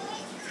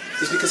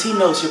 is because he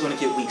knows you're going to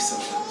get weak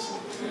sometimes.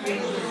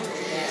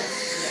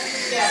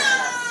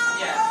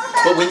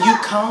 But when you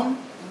come,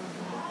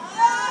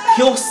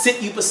 he'll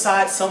sit you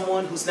beside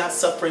someone who's not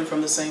suffering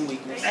from the same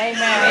weakness. Amen.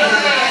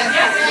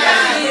 Yes,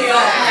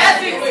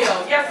 he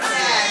will.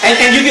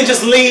 And you can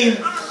just lean.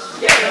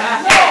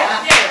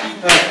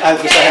 I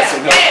wish I had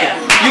some help.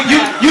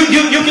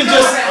 You can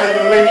just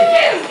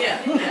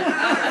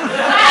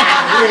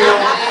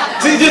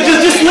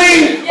just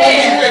lean.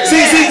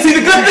 See,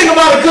 the good thing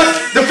about a good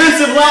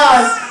defensive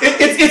line,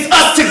 it's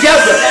us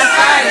together.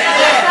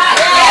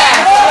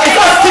 It's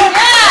us together.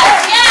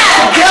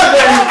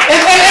 And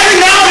every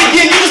now and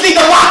again, you just need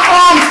to lock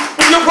arms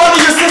with your brother,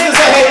 your sister, and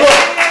say, hey, look,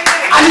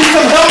 I need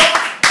some help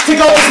to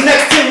go this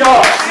next 10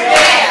 yards.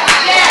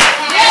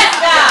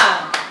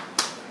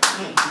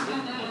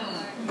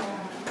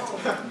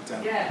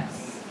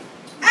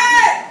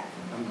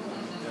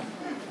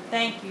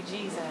 Thank you,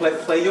 Jesus.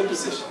 Play your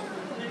position.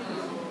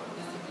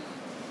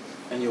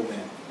 And you'll win.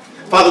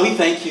 Father, we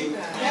thank you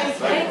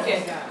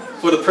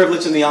for the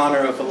privilege and the honor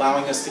of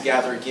allowing us to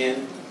gather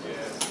again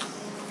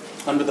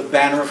under the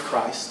banner of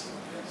Christ,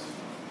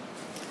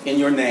 in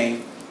your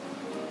name,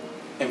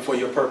 and for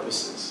your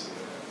purposes.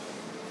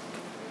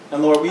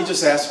 And Lord, we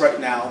just ask right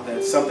now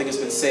that something has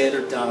been said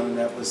or done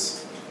that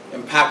was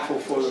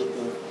impactful for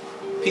the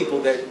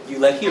people that you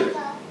let hear it.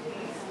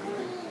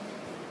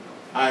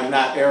 I am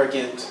not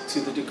arrogant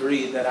to the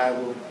degree that I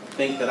will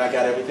think that I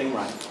got everything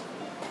right.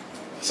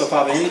 So,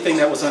 Father, anything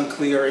that was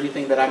unclear,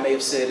 anything that I may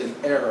have said in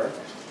error,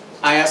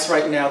 I ask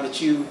right now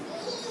that you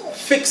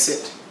fix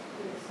it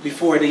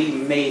before it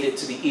even made it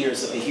to the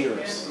ears of the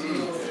hearers.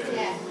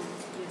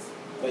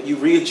 That you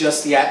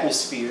readjust the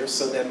atmosphere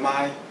so that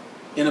my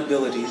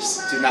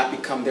inabilities do not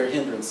become their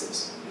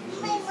hindrances.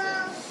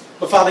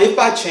 But, Father, if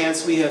by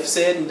chance we have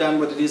said and done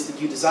what it is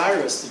that you desire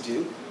us to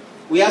do,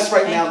 we ask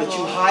right now that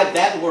you hide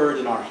that word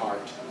in our heart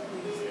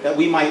that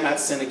we might not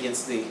sin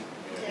against thee.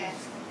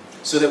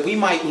 So that we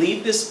might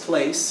leave this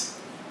place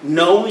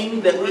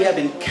knowing that we have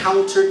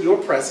encountered your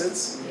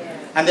presence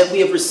and that we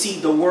have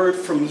received a word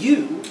from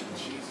you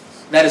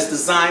that is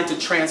designed to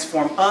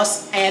transform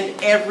us and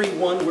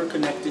everyone we're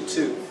connected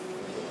to.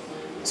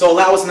 So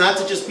allow us not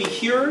to just be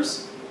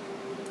hearers,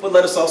 but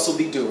let us also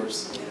be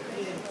doers,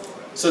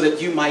 so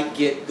that you might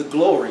get the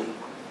glory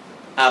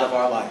out of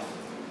our life.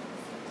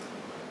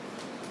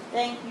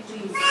 Thank you,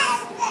 Jesus.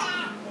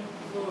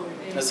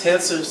 As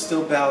heads are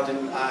still bowed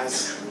and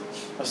eyes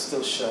are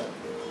still shut.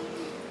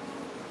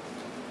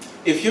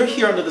 If you're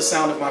here under the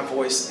sound of my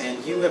voice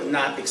and you have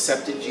not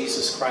accepted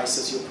Jesus Christ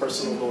as your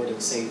personal Lord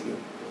and Savior,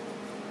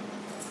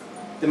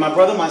 then my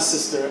brother, my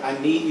sister, I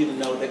need you to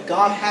know that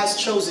God has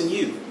chosen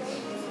you.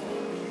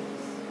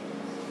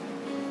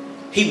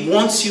 He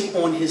wants you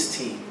on His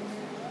team.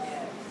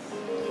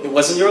 It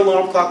wasn't your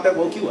alarm clock that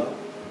woke you up.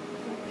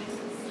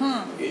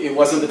 It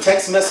wasn't the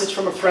text message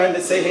from a friend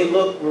that said, hey,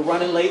 look, we're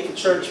running late for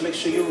church. Make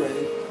sure you're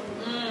ready.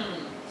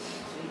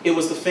 It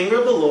was the finger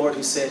of the Lord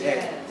who said,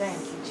 hey, Thank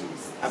you,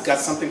 Jesus. I've got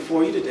something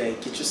for you today.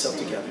 Get yourself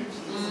together.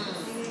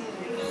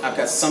 I've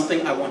got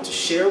something I want to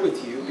share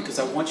with you because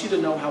I want you to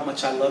know how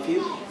much I love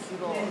you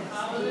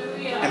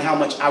and how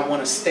much I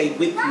want to stay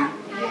with you.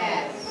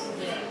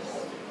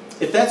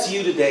 If that's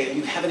you today and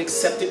you haven't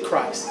accepted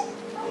Christ,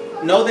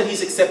 know that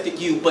He's accepted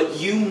you, but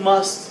you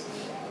must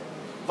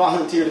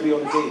volunteer to be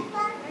on the team.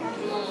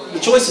 The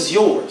choice is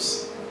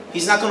yours.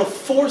 He's not going to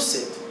force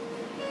it,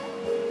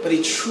 but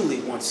He truly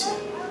wants you.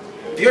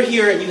 If you're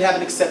here and you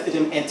haven't accepted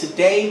Him, and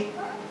today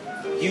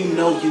you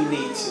know you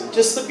need to,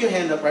 just slip your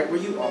hand up right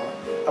where you are.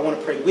 I want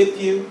to pray with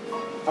you.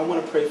 I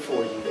want to pray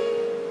for you.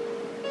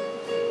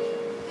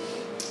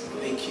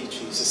 Thank you,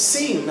 Jesus.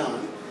 Seeing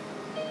none,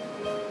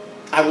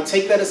 I would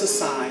take that as a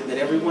sign that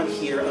everyone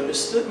here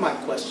understood my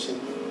question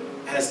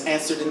and has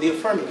answered in the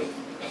affirmative.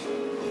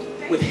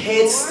 With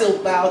heads still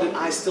bowed and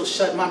eyes still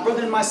shut, my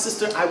brother and my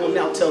sister, I will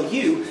now tell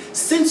you,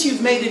 since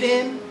you've made it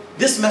in,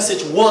 this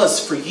message was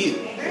for you.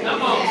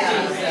 Come on,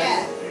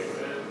 Jesus.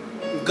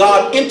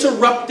 God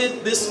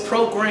interrupted this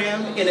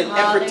program in an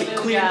effort to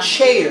clear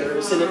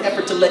chairs, in an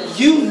effort to let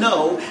you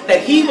know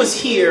that He was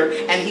here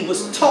and He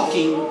was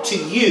talking to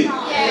you.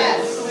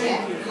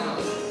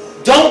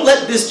 Don't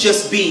let this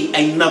just be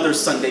another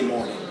Sunday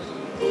morning,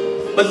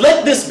 but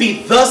let this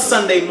be the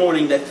Sunday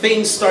morning that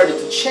things started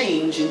to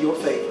change in your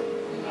favor.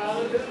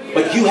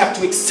 But you have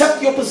to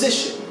accept your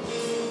position,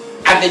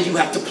 and then you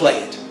have to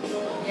play it.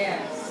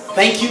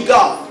 Thank you,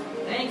 God,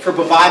 for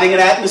providing an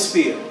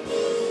atmosphere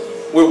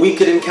where we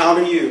could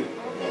encounter you.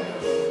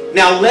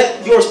 Now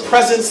let your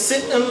presence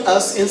sit in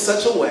us in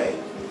such a way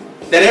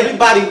that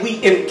everybody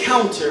we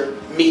encounter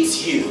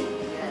meets you.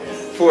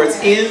 For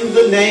it's in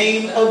the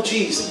name of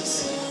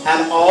Jesus.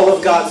 And all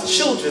of God's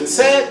children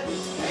said,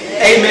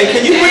 amen.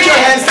 Can you put your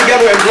hands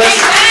together and bless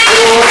the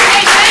Lord?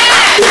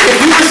 If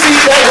you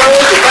received that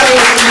word, if that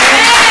was for you,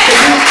 can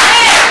you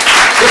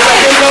just let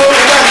Him know?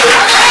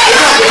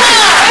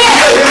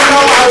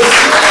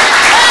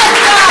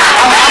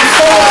 I'm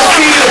sowing a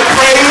seed of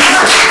praise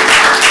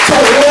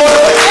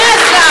toward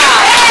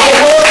the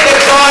work that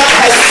God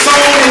has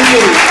sown in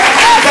you.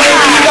 Thank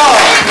you, God.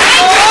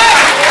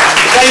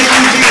 Thank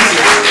you,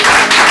 Jesus.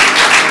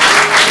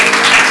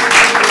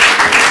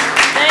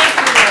 Thank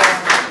you,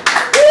 Lord.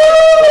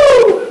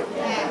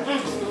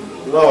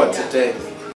 Woo! Lord, today.